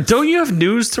cards. Don't you have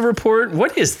news to report?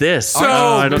 What is this? So,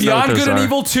 I don't know what Beyond those Good and are.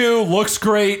 Evil 2 looks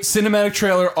great. Cinematic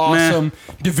trailer, awesome.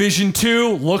 Division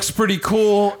 2 looks pretty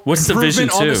cool. What's Improvement Division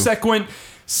on the 2? second one.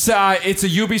 It's a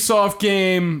Ubisoft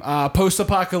game,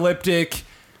 post-apocalyptic.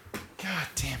 God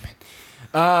damn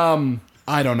it.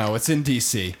 I don't know. It's in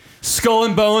DC. Skull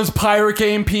and Bones pirate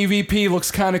game PvP looks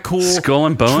kind of cool. Skull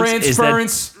and Bones?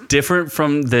 Transference. Is that different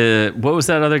from the... What was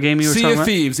that other game you were Sea talking of about?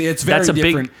 Thieves. It's very That's a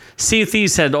different. big... Sea of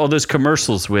Thieves had all those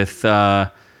commercials with...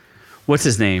 what's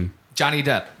his name? Johnny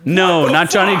Depp. No, not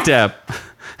Johnny Depp.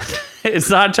 It's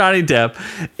not Johnny Depp.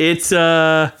 It's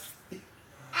Patton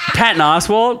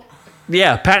Oswalt.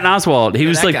 Yeah, Patton Oswalt. He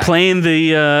was that like guy. playing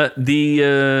the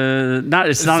not.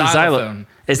 It's not a Xylophone. xylophone.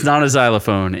 It's not a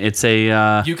xylophone. It's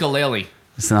a. Ukulele.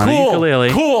 It's not a Cool. ukulele.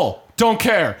 Cool. Don't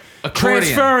care.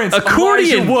 Accordion. Transference.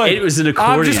 Accordion. Elijah Wood. It was an I'm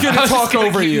accordion. just going I to was talk just gonna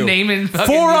over keep you. naming fucking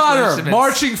For musical Honor. instruments.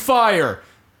 Marching Fire.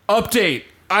 Update.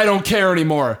 I don't care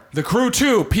anymore. The Crew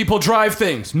 2. People drive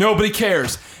things. Nobody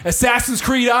cares. Assassin's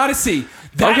Creed Odyssey.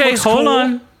 That Okay, looks hold cool.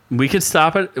 on. We could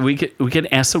stop it. We could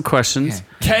ask some questions.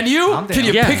 Can you? Calm down. Can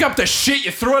you Yeah. pick up the shit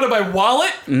you threw out of my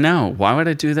wallet? No, why would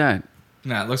I do that?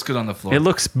 No, it looks good on the floor. It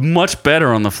looks much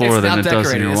better on the floor it's than not it does in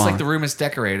decorated. your It's wall. like the room is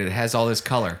decorated. It has all this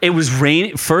color. It was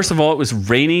raining. First of all, it was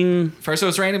raining. First it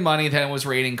was raining money, then it was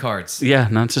raining cards. Yeah,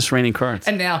 not just raining cards.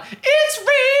 And now it's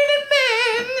raining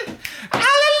men.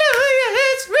 Hallelujah,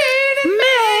 it's raining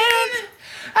men.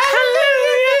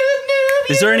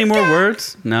 Hallelujah. Is there any more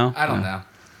words? No. I don't know.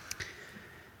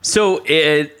 So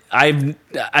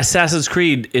Assassin's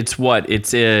Creed. It's what?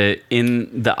 It's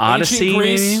in the Odyssey. Ancient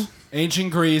Greece. Maybe?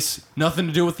 Ancient Greece. Nothing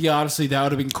to do with the Odyssey. That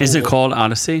would have been cool. Is it called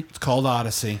Odyssey? It's called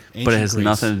Odyssey. Ancient But it has Greece.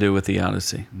 nothing to do with the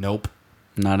Odyssey. Nope.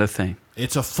 Not a thing.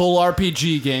 It's a full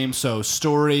RPG game, so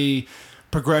story,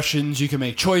 progressions, you can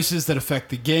make choices that affect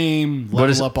the game, level What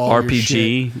is up all your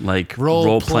RPG? shit. Like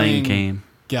role-playing game,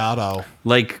 Gatto.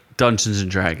 like Dungeons and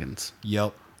Dragons,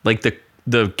 Yep. like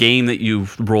the game that you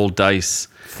roll dice,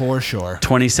 For sure.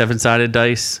 27-sided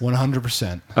dice.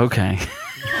 100%. Okay.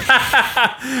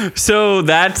 So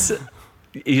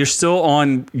you're still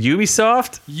on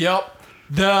Ubisoft? Yep.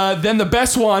 Then the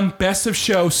best one, best of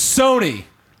show, Sony.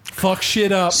 Fuck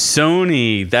shit up.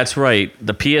 Sony. That's right.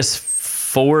 The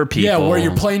PS4 people. Yeah, where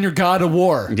you're playing your God of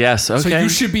War. Yes. Okay. So you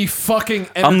should be fucking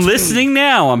I'm entertained. listening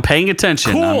now. I'm paying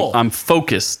attention. Cool. I'm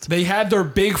focused. They had their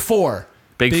big four.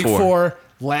 Big four.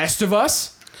 Last of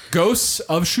Us, Ghosts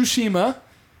of Tsushima,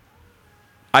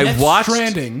 I Death watched.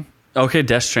 Stranding, Okay,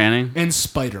 Death Stranding. and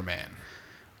Spider-Man.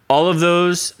 All of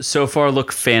those so far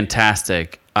look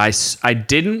fantastic. I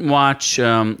didn't watch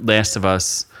Last of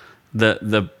Us,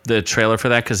 the trailer for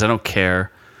that because I don't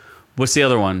care. What's the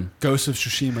other one? Ghosts of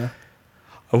Tsushima.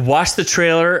 I watched the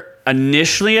trailer.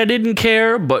 Initially, I didn't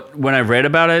care, but when I read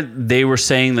about it, they were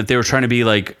saying that they were trying to be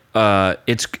like,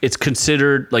 it's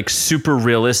considered like super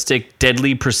realistic,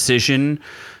 deadly precision.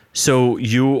 So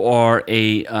you are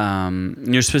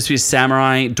you're supposed to be a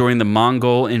samurai during the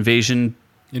Mongol invasion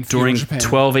In feudal during Japan.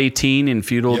 1218 in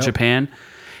feudal Yep. Japan,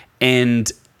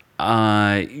 and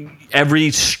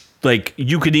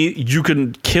you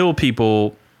can kill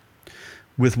people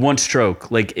with one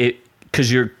stroke, like it,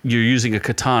 because you're using a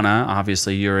katana.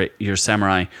 Obviously, you're a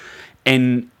samurai,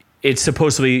 and it's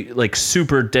supposed to be like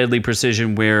super deadly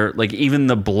precision. Where like even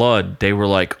the blood, they were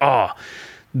like, oh,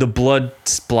 the blood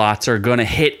spots are gonna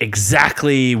hit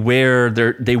exactly where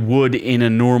they would in a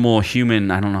normal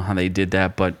human. I don't know how they did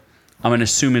that, but I'm gonna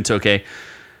assume it's okay.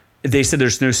 They said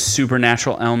there's no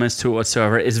supernatural elements to it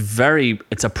whatsoever.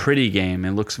 It's a pretty game.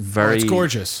 It looks very. It's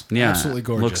gorgeous. Yeah, Absolutely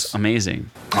gorgeous. Looks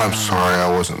amazing. I'm sorry I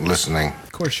wasn't listening.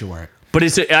 Of course you weren't. But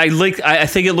I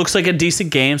think it looks like a decent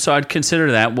game, so I'd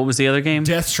consider that. What was the other game?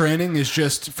 Death Stranding is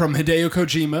just from Hideo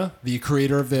Kojima, the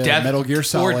creator of the Metal Gear Or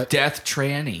Solid. Death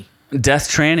Tranny. Death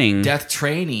Training. Death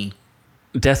Tranny.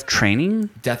 Death Training?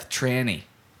 Death Tranny.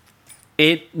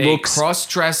 It A looks.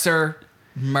 cross-dresser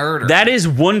murder. That is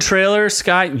one trailer,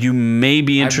 Scott. You may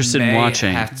be interested in may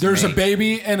watching. have to There's a make-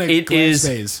 baby and a It glass is.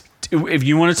 vase. If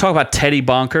you want to talk about Teddy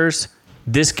Bonkers,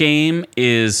 this game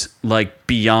is like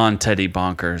beyond Teddy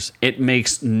Bonkers. It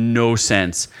makes no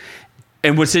sense.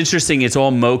 And what's interesting, it's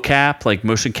all mocap, like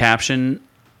motion caption,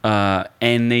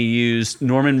 and they use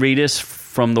Norman Reedus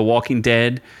from The Walking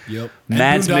Dead, Yep.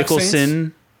 Mads And Boondock Mikkelsen,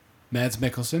 Saints. Mads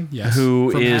Mikkelsen, yes.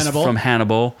 who is Hannibal. from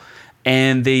Hannibal,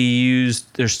 and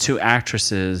there's 2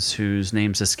 actresses whose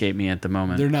names escape me at the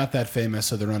moment. They're not that famous,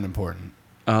 so they're unimportant.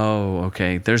 Oh,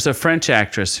 okay. There's a French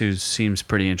actress who seems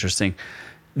pretty interesting.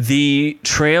 The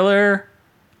trailer,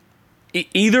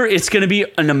 either it's going to be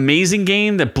an amazing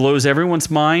game that blows everyone's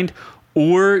mind,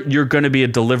 or you're going to be a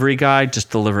delivery guy just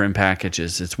delivering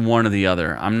packages. It's one or the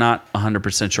other. I'm not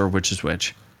 100% sure which is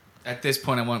which. At this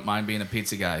point, I wouldn't mind being a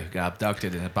pizza guy who got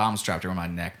abducted and a bomb strapped around my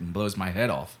neck and blows my head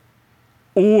off.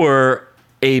 Or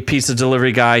a pizza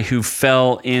delivery guy who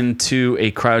fell into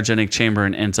a cryogenic chamber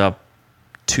and ends up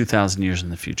 2,000 years in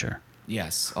the future.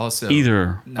 Yes. Also,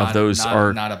 Either of those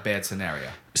are... not a bad scenario.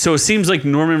 So it seems like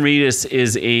Norman Reedus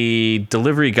is a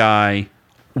delivery guy,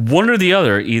 one or the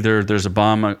other. Either there's a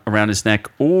bomb around his neck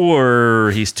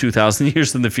or he's 2,000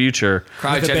 years in the future.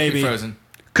 With the baby. Cryogenically frozen.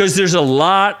 Because there's a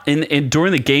lot, in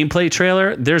during the gameplay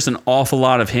trailer, there's an awful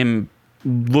lot of him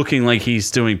looking like he's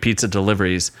doing pizza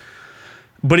deliveries.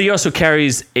 But he also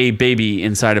carries a baby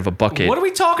inside of a bucket. What are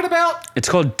we talking about? It's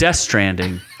called Death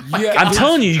Stranding. Yeah, I'm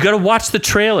telling you got to watch the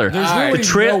trailer. There's All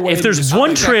right. really no way If there's to- one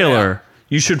check it trailer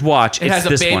you should watch, It it's has a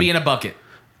this baby one. in a bucket.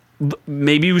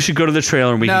 Maybe we should go to the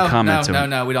trailer and we can comment to it.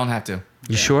 No, we don't have to.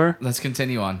 You sure? Let's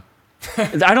continue on.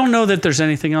 I don't know that there's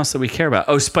anything else that we care about.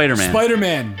 Oh, Spider-Man.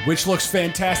 Spider-Man, which looks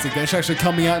fantastic. That's actually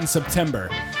coming out in September.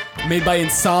 Made by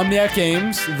Insomniac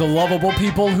Games, the lovable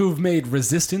people who've made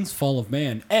Resistance, Fall of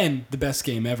Man, and the best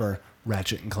game ever,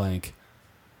 Ratchet and Clank.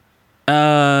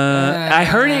 I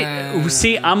heard it.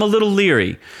 See, I'm a little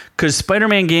leery because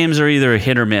Spider-Man games are either a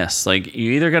hit or miss. Like,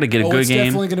 you either got to get a Oh, good it's game.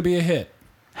 definitely going to be a hit.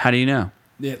 How do you know?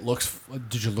 It looks...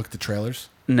 Did you look at the trailers?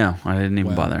 No, I didn't even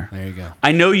Well, bother. there you go.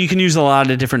 I know you can use a lot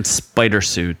of different spider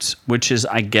suits, which is,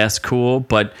 I guess, cool,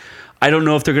 but I don't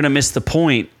know if they're going to miss the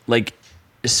point. Like,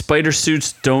 spider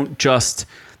suits don't just...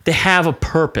 They have a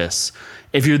purpose.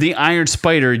 If you're the Iron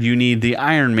Spider, you need the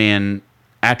Iron Man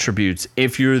attributes.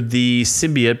 If you're the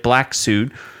symbiote black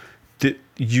suit,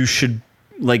 you should...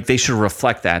 Like, they should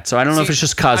reflect that. So I don't know if it's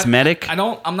just cosmetic.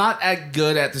 I'm not that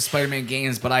good at the Spider-Man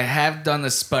games, but I have done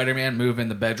the Spider-Man move in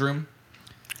the bedroom.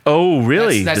 Oh,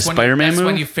 really? That's The when Spider-Man That's move?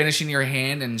 when you finish in your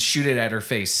hand and shoot it at her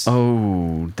face.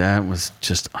 Oh, that was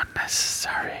just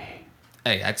unnecessary.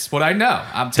 Hey, that's what I know.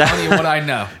 I'm telling you what I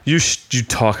know. You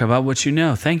talk about what you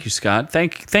know. Thank you, Scott.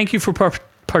 Thank you for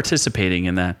participating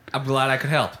in that. I'm glad I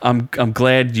could help. I'm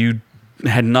glad you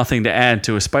had nothing to add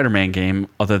to a Spider-Man game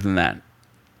other than that.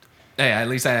 Hey, at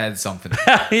least I had something.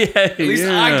 At At least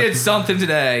I did something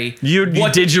today. You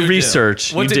What did your you do?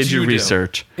 research. What You did your do?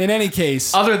 research. In any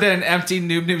case, Other than empty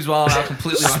noob noobs while I'm out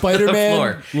completely on the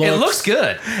Spider-Man floor. It looks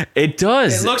good. It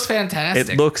does. It looks fantastic.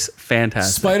 It looks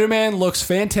fantastic. Spider-Man looks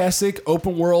fantastic.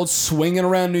 Open world, swinging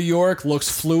around New York, looks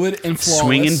fluid and flawless.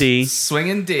 Swinging D.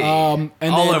 Swinging D. And all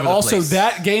then over the also place.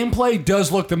 that gameplay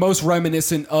does look the most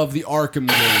reminiscent of the Arkham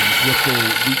games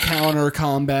with the counter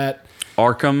combat.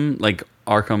 Arkham, like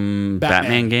Arkham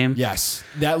Batman game. Yes,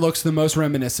 that looks the most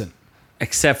reminiscent.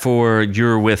 Except for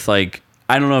you're with like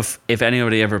I don't know if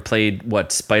anybody ever played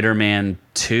Spider-Man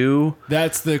 2.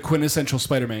 That's the quintessential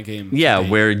Spider-Man game. Yeah, to date.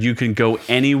 where you can go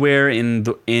anywhere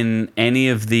in any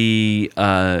of the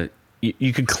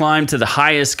you can climb to the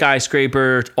highest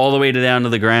skyscraper all the way down to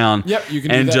the ground. Yep, you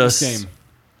can do and that just in this game.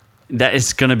 that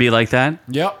it's going to be like that.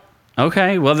 Yep.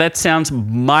 Okay, well that sounds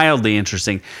mildly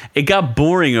interesting. It got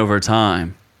boring over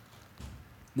time.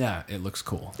 Yeah, it looks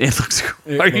cool. It looks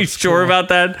cool. It Are you looks sure cool. about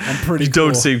that? I'm pretty You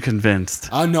don't cool. seem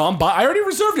convinced. No, I already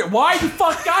reserved it. Why the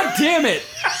fuck? God damn it!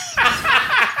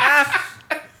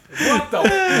 What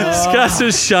the? Scott's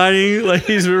just shining like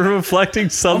he's reflecting I'm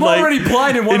sunlight. already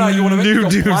blind in one eye. You want to make me Noob go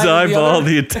Dude's blind in the eyeball other?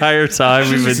 the entire time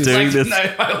we've been Jesus. doing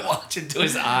Like, this. I watch into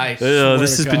his eye. Oh,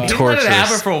 this has to been God. He let it happen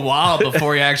torturous. for a while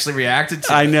before he actually reacted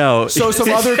to I it. know. So some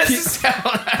other This key. is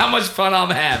how much fun I'm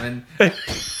having.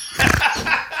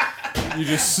 You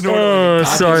just snorted. Oh, like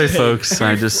a sorry, pig. folks.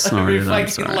 I just snorted. I'm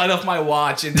Reflecting sorry. light off my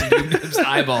watch into Noob's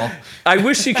eyeball. I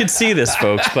wish you could see this,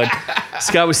 folks, but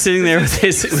Scott was sitting there with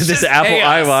his just Apple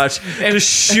chaos. iWatch, just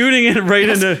shooting it right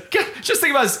into. Just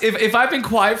think about this. If I've been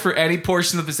quiet for any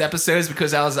portion of this episode, it's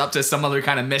because I was up to some other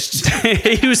kind of mischief.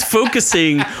 He was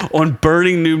focusing on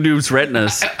burning Noob's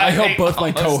retinas. I hope both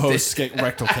my almost co-hosts get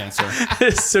rectal cancer.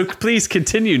 So please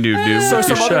continue, Noob. So with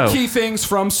your some show. other key things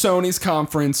from Sony's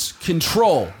conference: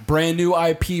 Control, brand new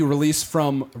IP released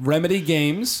from Remedy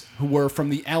Games, who were from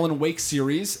the Alan Wake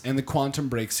series and the Quantum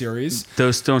Break series.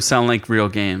 Those don't sound like real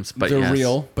games, but They're yes.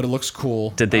 real, but it looks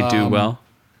cool. Did they do well?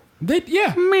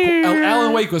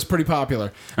 Alan Wake was pretty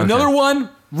popular. Another one,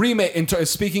 remake.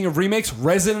 Speaking of remakes,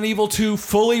 Resident Evil 2,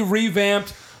 fully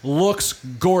revamped, looks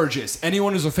gorgeous.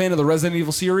 Anyone who's a fan of the Resident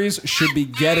Evil series should be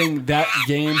getting that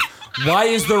game. Why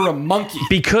is there a monkey?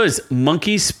 Because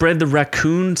monkeys spread the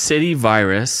Raccoon City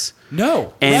virus.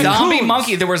 No. And Zombie raccoons.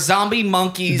 monkey. There were zombie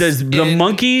monkeys. The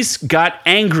monkeys got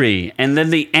angry, and then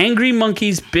the angry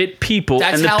monkeys bit people,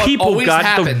 That's and the how it people always got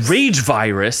happens. the rage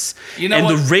virus. You know and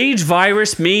what? the rage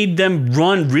virus made them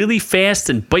run really fast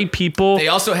and bite people. They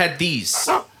also had these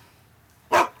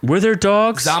Were there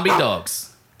dogs? zombie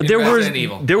dogs. in There Resident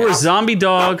Evil. were zombie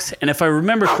dogs, and if I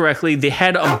remember correctly, they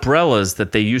had umbrellas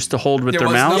that they used to hold with There their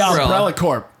was mouths. no- Yeah, Umbrella. Umbrella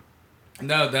Corp.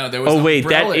 No, there was. Oh an wait,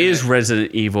 that umbrella in is it.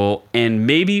 Resident Evil, and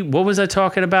maybe what was I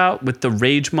talking about with the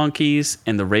rage monkeys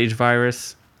and the rage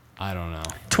virus? I don't know.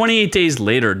 28 days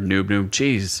later, noob.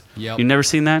 Jeez, Yep. you never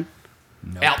seen that?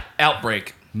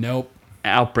 Outbreak. Nope.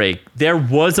 Outbreak. There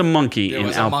was a monkey There in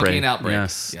was a Outbreak. monkey in Outbreak.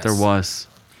 Yes, Yes. there was.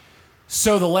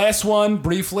 So the last one,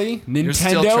 briefly, Nintendo. You're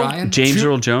still trying? James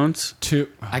Earl Jones. Two.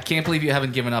 I can't believe you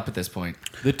haven't given up at this point.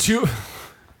 The two.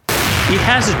 He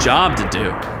has a job to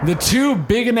do The two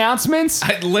big announcements.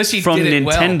 Unless he from did it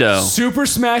Nintendo. well. Super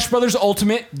Smash Bros.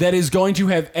 Ultimate that is going to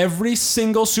have every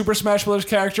single Super Smash Bros.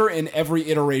 Character in every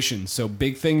iteration. So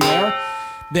big thing there.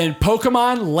 Then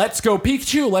Pokemon Let's Go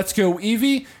Pikachu, Let's Go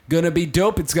Eevee. Gonna be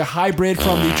dope. It's a hybrid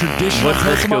from the traditional What's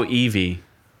Let's Go Pokemon. Eevee?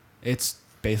 It's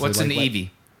basically What's an like Eevee?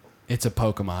 It's a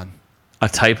Pokemon. A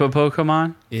type of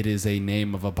Pokemon? It is a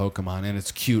name of a Pokemon and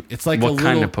it's cute. It's like What a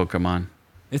kind little, of Pokemon?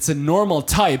 It's a normal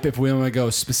type if we want to go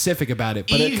specific about it.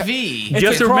 But EV. it's You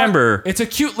have to remember- It's a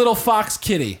cute little fox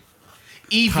kitty.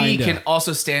 EV Kinda. can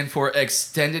also stand for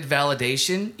extended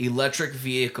validation, electric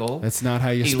vehicle, That's not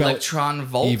how you spell it. electron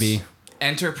volt, EV.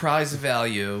 enterprise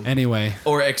value, Anyway,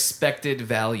 or expected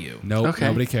value. nope, Okay.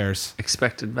 nobody cares.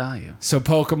 Expected value. So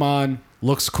Pokemon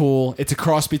looks cool. It's a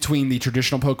cross between the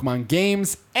traditional Pokemon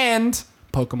games and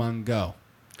Pokemon Go.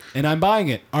 And I'm buying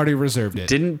it. Already reserved it.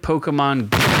 Didn't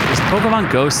Pokemon... Is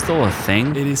Pokemon Go still a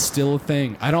thing? It is still a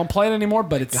thing. I don't play it anymore,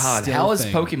 but it's God, still how a is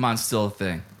thing. Pokemon still a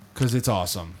thing? Because it's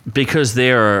awesome. Because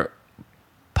they are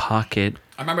pocket...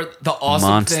 I remember the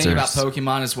awesome thing about Monsters.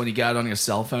 Pokemon is when you got it on your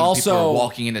cell phone, Also- people were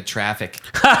walking into traffic.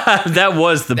 That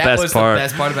was the That best was the part.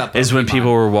 best part about Is when Pokemon.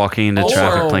 people were walking into Also,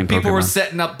 traffic playing Pokemon. People were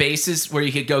setting up bases where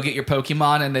you could go get your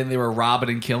Pokemon, and then they were robbing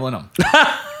and killing them.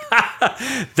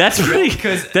 That's pretty.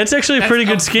 That's actually a pretty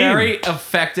good scheme. Very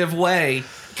effective way.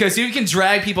 Because you can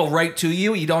drag people right to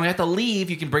you. You don't have to leave.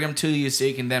 You can bring them to you so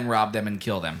you can then rob them and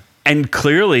kill them. And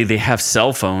clearly, they have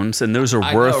cell phones, and those are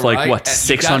I worth know, like right? what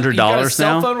You got a $600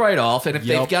 cell now. phone right off, and if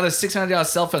Yep. they've got a $600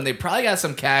 cell phone, they probably got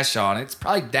some cash on it. It's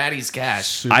probably daddy's cash.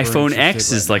 Super iPhone X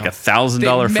interested is right like now.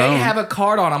 $1,000 They may phone. have a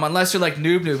card on them, unless you're like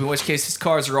Noob, in which case his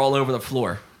cards are all over the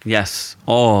floor. Yes,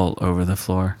 all over the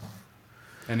floor.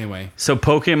 Anyway. So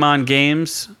Pokemon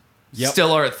games Yep.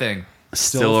 Still are a thing.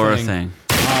 still are a thing.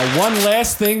 One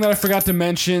last thing that I forgot to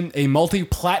mention, a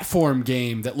multi-platform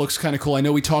game that looks kind of cool. I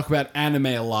know we talk about anime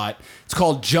a lot. It's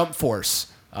called Jump Force.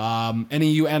 Any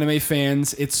of you anime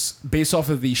fans, it's based off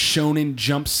of the Shonen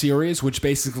Jump series, which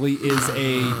basically is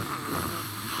a...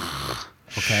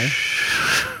 Okay.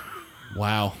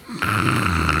 Wow.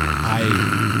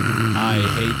 I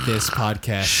hate this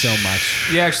podcast so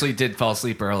much. You actually did fall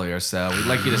asleep earlier, so we'd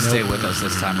like you to stay with us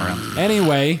this time around.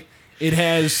 Anyway, it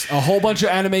has a whole bunch of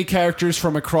anime characters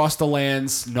from across the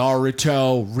lands.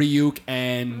 Naruto, Ryuk,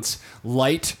 and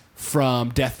Light from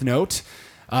Death Note.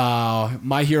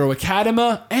 My Hero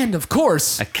Academia, and of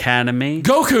course, Academy.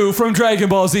 Goku from Dragon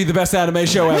Ball Z, the best anime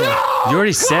show ever. You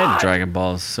already said Dragon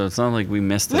Balls, so it's not like we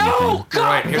missed anything. No, God,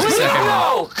 Right, here's the please, second one.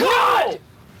 no, God,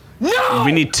 no.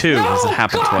 We need two because it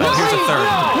happened twice. Here's a third.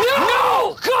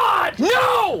 No, God,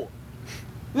 no.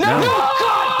 No,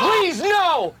 God, please,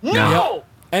 no, no.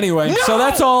 Anyway, so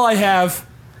that's all I have.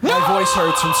 My voice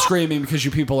hurts from screaming because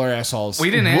you people are assholes. We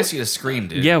didn't ask you to scream,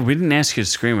 dude. Yeah, we didn't ask you to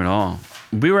scream at all.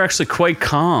 We were actually quite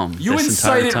calm. You this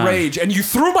entire incited time. rage, and you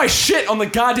threw my shit on the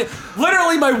goddamn...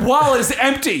 Literally, my wallet is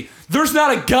empty. There's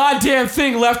not a goddamn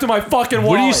thing left in my fucking wallet.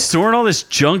 What are you storing all this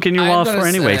junk in your I'm wallet for gonna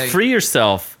anyway? say- Free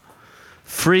yourself.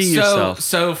 Free yourself.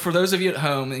 So for those of you at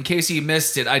home, in case you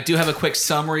missed it, I do have a quick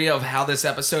summary of how this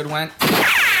episode went.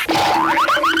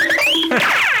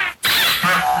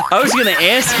 I was gonna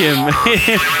ask him.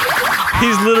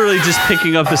 He's literally just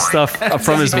picking up his stuff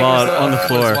from his wallet on the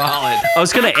floor. His wallet. I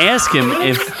was gonna ask him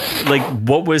if, like,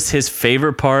 what was his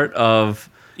favorite part of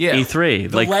Yeah. E3?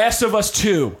 The Like, Last of Us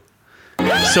 2.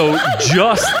 so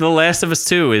just The Last of Us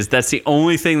 2 that's the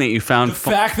only thing that you found. The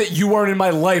fact that you weren't in my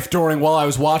life while I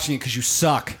was watching it because you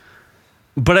suck.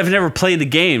 But I've never played the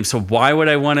game, so why would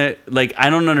I want to? Like, I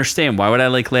don't understand. Why would I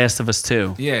like Last of Us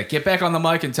 2? Yeah, get back on the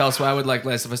mic and tell us why I would like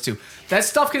Last of Us 2. That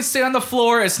stuff can stay on the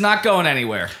floor. It's not going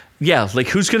anywhere. Yeah, like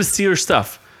who's gonna steal your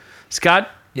stuff? Scott.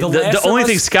 The The Last of only Us-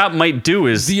 thing Scott might do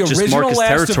is The just original mark his Last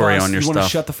territory of Us, on your you want to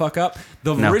stuff. shut the fuck up?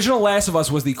 The No. original Last of Us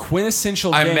was the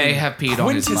quintessential I game. may have peed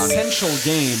on his money. Quintessential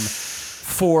game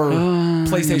for might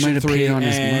PlayStation have 3, peed on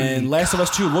his and money. Last of Us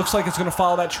 2 looks like it's going to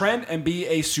follow that trend and be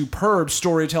a superb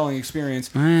storytelling experience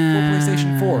for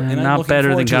PlayStation 4. And I'm not looking better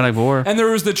forward than to God it. of War. And there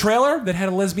was the trailer that had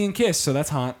a lesbian kiss, so that's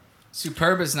hot.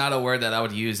 Superb is not a word that I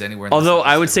would use anywhere. in Although this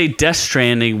I would episode. say Death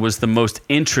Stranding was the most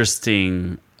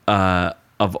interesting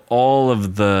of all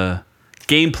of the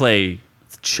gameplay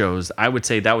shows. I would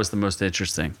say that was the most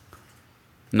interesting.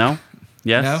 No?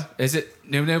 Yes? No? Is it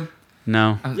Noob Noob?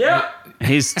 No. Yeah.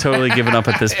 He's totally given up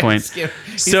at this point. He's not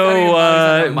even So,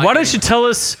 bothered on why mic don't you anymore. tell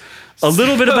us a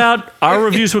little bit about Our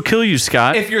Reviews Will Kill You,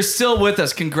 Scott? If you're still with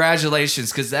us,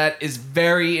 congratulations, because that is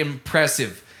very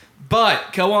impressive.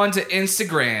 But go on to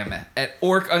Instagram at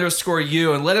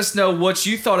orc_u and let us know what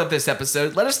you thought of this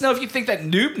episode. Let us know if you think that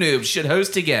Noob Noob should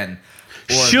host again.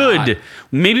 Or Should. not.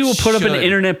 Maybe we'll put up an Should.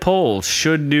 internet poll.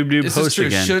 Should Noob Noob This host is true.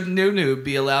 again? Should Noob Noob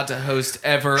be allowed to host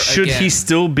ever Should again? he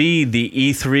still be the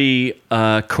E3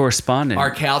 correspondent?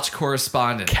 Our couch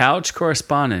correspondent. couch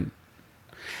correspondent.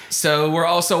 So we're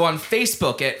also on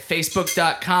Facebook at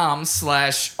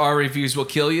facebook.com/Our Reviews Will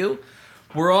Kill You.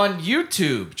 We're on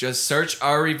YouTube. Just search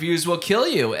Our Reviews Will Kill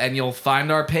You and you'll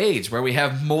find our page where we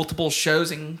have multiple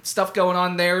shows and stuff going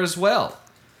on there as well.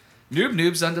 Noob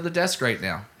Noob's under the desk right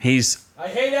now. He's I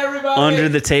hate everybody. under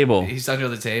the table. He's under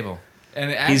the table.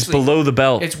 And actually, He's below the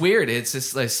belt. It's weird. It's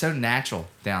just like so natural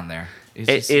down there. It's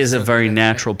It just is a so very good.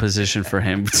 natural position for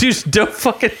him. Dude, don't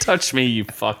fucking touch me, you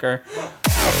fucker.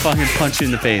 I'll fucking punch you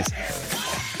in the face.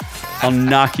 I'll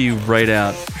knock you right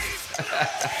out.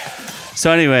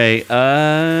 So anyway,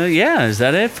 yeah, is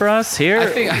that it for us here? I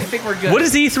think we're good. What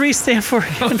does E3 stand for?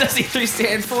 What does E3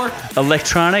 stand for?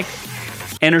 Electronic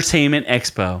Entertainment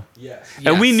Expo. Yes.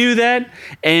 And we Yes. knew that,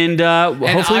 and And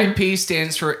hopefully, IP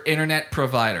stands for Internet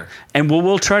Provider. and what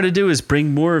we'll try to do is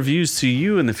bring more reviews to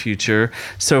you in the future.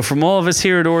 So from all of us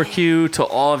here at OrQ to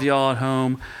all of y'all at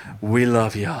home, we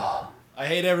love y'all. I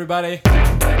hate everybody.